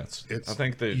 Yeah, it's it's I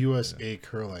think they USA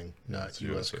Curling, not it's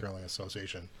US USA. Curling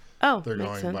Association. Oh, They're makes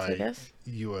going sense. by I guess.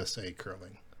 USA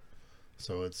Curling.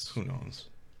 So it's Who knows?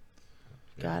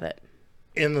 Got it.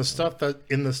 in the stuff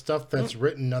that's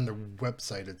written on the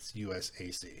website. It's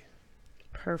USAC.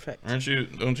 Perfect. Don't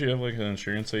you have like an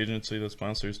insurance agency that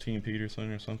sponsors Team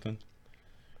Peterson or something?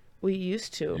 We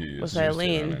used to You with just don't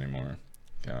Eileen anymore.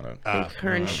 Got it. and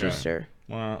Kern okay. Schuster.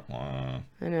 Wah, wah.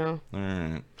 I know. All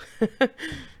right.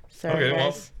 Sorry, Okay, well,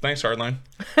 guys. thanks, Hardline.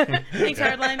 Thanks,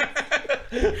 Hardline.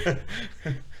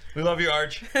 We love you,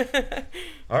 Arch.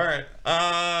 All right.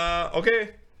 Okay.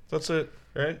 That's it,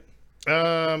 right?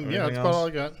 Yeah, Anything that's about else? all I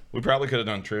got. We probably could have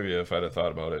done trivia if I'd have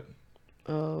thought about it.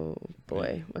 Oh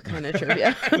boy, what kind of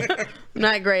trivia? I'm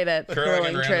not great at Curling curling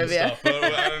and random trivia. stuff, but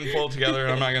I didn't pull it together,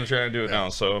 and I'm not going to try and do it now.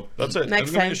 So that's it. Next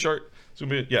it's gonna be time. a short. It's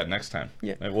gonna be next time.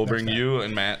 Yeah. And we'll bring time. you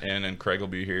and Matt in, and Craig will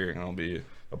be here, and it'll be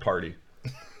a party.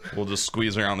 We'll just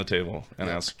squeeze around the table and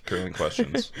ask curling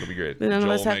questions. It'll be great. Then none of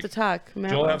Joel us will have make- to talk.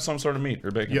 Matt Joel will will. have some sort of meat or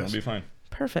bacon. Yes. It'll be fine.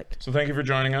 Perfect. So thank you for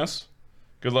joining us.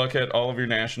 Good luck at all of your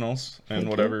nationals and Thank you.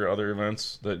 whatever other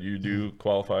events that you do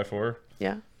qualify for,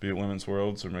 Yeah. be it women's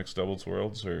worlds or mixed doubles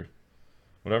worlds or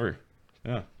whatever.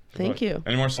 Yeah. Good Thank luck. you.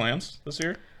 Any more slams this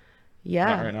year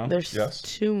Yeah. right now? There's Yes.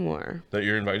 2 more. that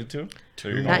you're invited to? That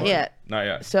you're Not going yet. to? Not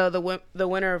yet. So the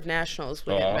winner of nationals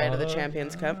will get invited to the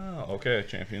Champions Cup. Okay,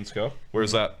 Champions Cup.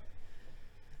 Where's that?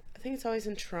 I think it's always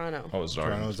in Toronto. Oh, it's Zarn.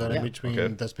 Toronto, is that Yeah. in between?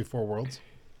 Okay. That's before Worlds.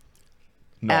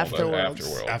 No, After that's Worlds. After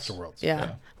Worlds. After Worlds. Yeah.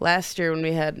 Yeah. Last year when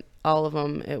we had all of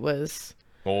them, it was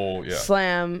Oh, yeah.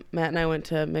 slam. Matt and I went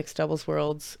to mixed doubles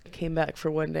worlds, came back for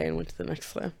one day and went to the next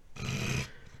slam.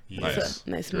 Nice. It's a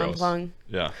nice Gross. month long.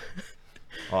 Yeah.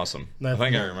 Awesome. Nice- I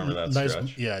think I remember that nice,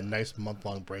 stretch. Yeah, nice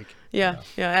month-long break. Yeah.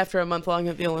 After a month long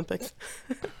at the Olympics.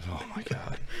 Oh, my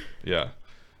God. Yeah.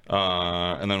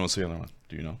 And then what's the other one?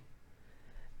 Do you know?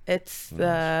 It's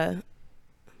the.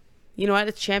 You know what?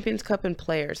 It's Champions Cup and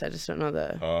Players. I just don't know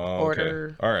the Oh,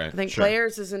 order. okay. All right. I think sure.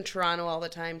 Players is in Toronto all the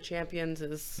time. Champions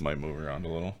is Might move around a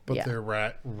little. But Yeah. they're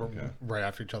right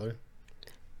after each other.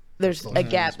 there's a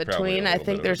gap There's probably between. a I little think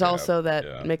bit of a there's gap, also that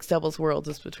yeah. mixed doubles worlds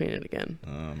is between it again. Oh,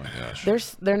 my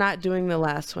gosh. They're not doing the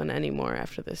last one anymore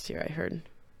after this year. I heard.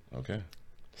 Okay.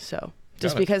 So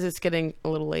just it. because it's getting a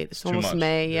little late. It's Too almost much.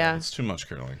 May. Yeah. It's too much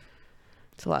curling.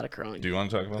 It's a lot of curling. Do you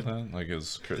want to talk about that? Like,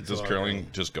 It's a does lot of curling curling.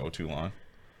 just go too long?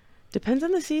 Depends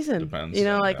on the season. Depends, You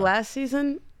know, like yeah. last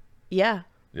season, Yeah.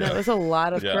 Yeah. That was a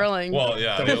lot of Yeah. curling. Well,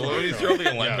 yeah. When you throw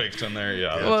the Olympics in there,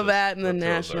 yeah. Well, that and the throws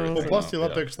nationals. everything Well, plus off, the yeah.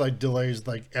 Olympics like delays,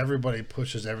 like everybody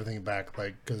pushes everything back,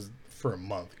 like because for a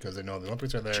month because they know the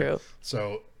Olympics are there. True.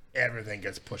 So everything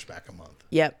gets pushed back a month.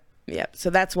 Yep. So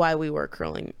that's why we were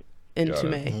curling into Got it.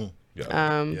 May.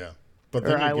 Yeah. Yeah. But Or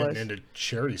then I you're getting was. into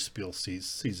charity spiel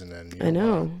season, and I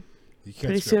know. you can't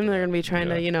Pretty skip soon that. they're going to be trying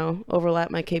Yeah. to,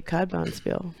 overlap my Cape Cod Bond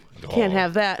spiel. Can't Oh.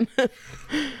 have that.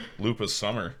 Lupus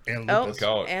Summer. And Oh, Lucas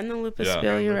out. and the lupus Yeah.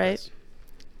 spill. And You're Lucas.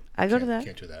 right. I go to that.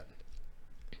 Can't do that.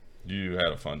 You had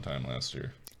a fun time last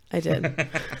year. I did.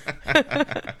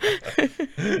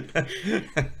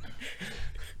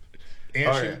 And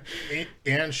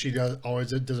All she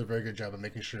always does a very good job of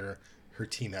making sure her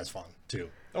team has fun too.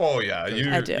 Oh yeah, I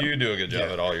do. you do a good job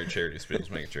Yeah. at all your charity spiels,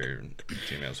 making sure your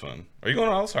team has fun. Are you going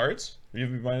to House Hearts? Are you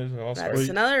invited to House That's Hearts?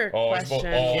 another Oh, question.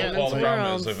 well, Women's the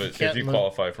problem is Worlds. if you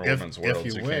qualify for Women's if Worlds,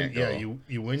 you you win, can't go. yeah,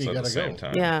 you win, you at the gotta same go.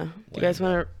 time. Yeah. Do you guys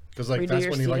want Because to like redo that's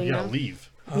your when you seating gotta now? leave.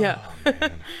 Yeah.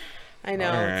 I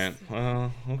know. All right.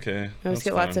 Well, okay. I always That's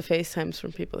get lots fine. of FaceTimes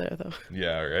from people there, though.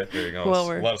 Yeah, right. There you go. Well, A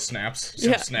we're- lot of snaps.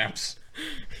 Some Yeah. snaps.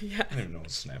 Yeah. I don't even know what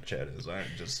Snapchat is. I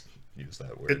just use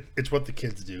that word. It's what the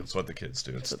kids do. It's what the kids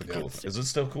do. It's the the cool. kids do. Is it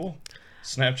still cool?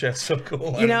 Snapchat's still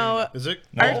cool. You know, Is it?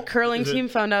 our curling Is it- team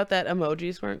found out that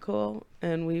emojis weren't cool,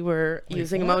 and we were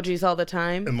using what? emojis all the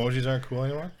time. Emojis aren't cool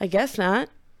anymore. I guess not,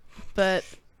 but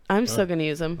I'm still going to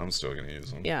use them. I'm still gonna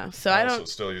use them. Yeah, so I also don't.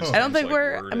 Still use I don't things think like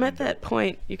we're. Word I'm and at that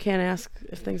point. You can't ask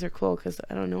if things are cool because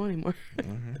I don't know anymore.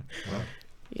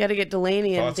 You got to get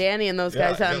Delaney and Thoughts? Danny and those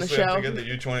Yeah, guys I on the guess we have show. to get the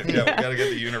U20. Yeah, we gotta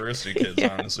get the university kids Yeah.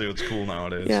 on and see what's cool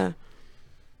nowadays. Yeah.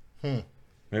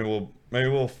 Maybe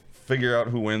we'll figure out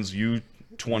who wins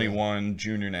U21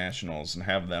 junior nationals and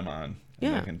have them on. And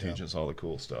Yeah. they can teach us all the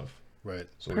cool stuff. Right.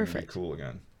 So we can be Perfect. cool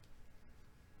again.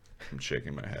 I'm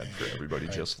shaking my head for everybody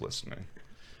just listening.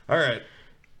 All right.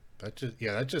 That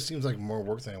just seems like more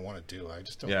work than I want to do. I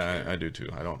just don't. Yeah, care. I do too.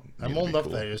 I don't. I'm need to old be enough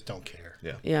cool. that I just don't care.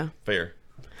 Yeah. Yeah. Fair.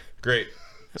 Great.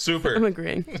 Super. I'm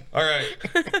agreeing. All right.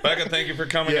 Becca, thank you for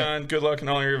coming Yeah. on. Good luck in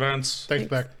all your events. Thanks,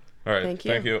 Beck. All right. Thank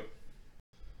you. Thank you.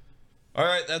 All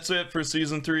right. That's it for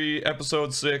season 3,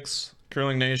 episode 6,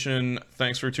 Curling Nation.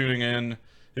 Thanks for tuning in.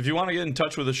 If you want to get in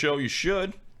touch with the show, you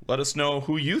should. Let us know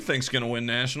who you think's going to win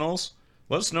nationals.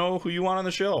 Let us know who you want on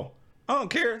the show. I don't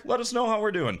care. Let us know how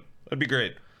we're doing. That'd be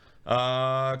great.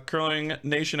 Curling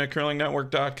Nation at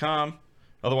curlingnetwork.com.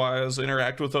 Otherwise,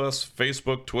 interact with us.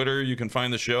 Facebook, Twitter. You can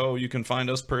find the show. You can find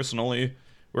us personally.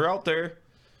 We're out there.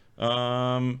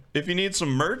 If you need some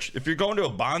merch, if you're going to a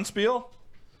Bonspiel,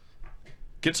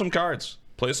 get some cards.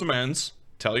 Play some ends.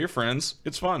 Tell your friends.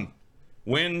 It's fun.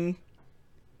 Win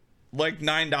like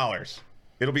 $9.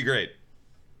 It'll be great.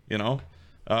 You know?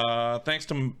 Thanks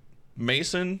to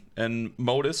Mason and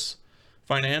Modus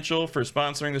Financial for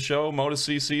sponsoring the show.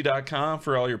 ModusCC.com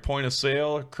for all your point of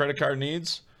sale credit card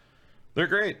needs. They're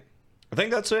great. I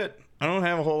think that's it. I don't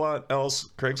have a whole lot else.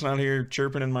 Craig's not here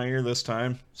chirping in my ear this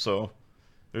time. So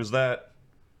there's that.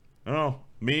 I don't know.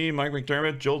 Me, Mike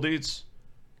McDermott, Joel Dietz,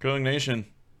 Curling Nation,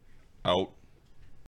 out.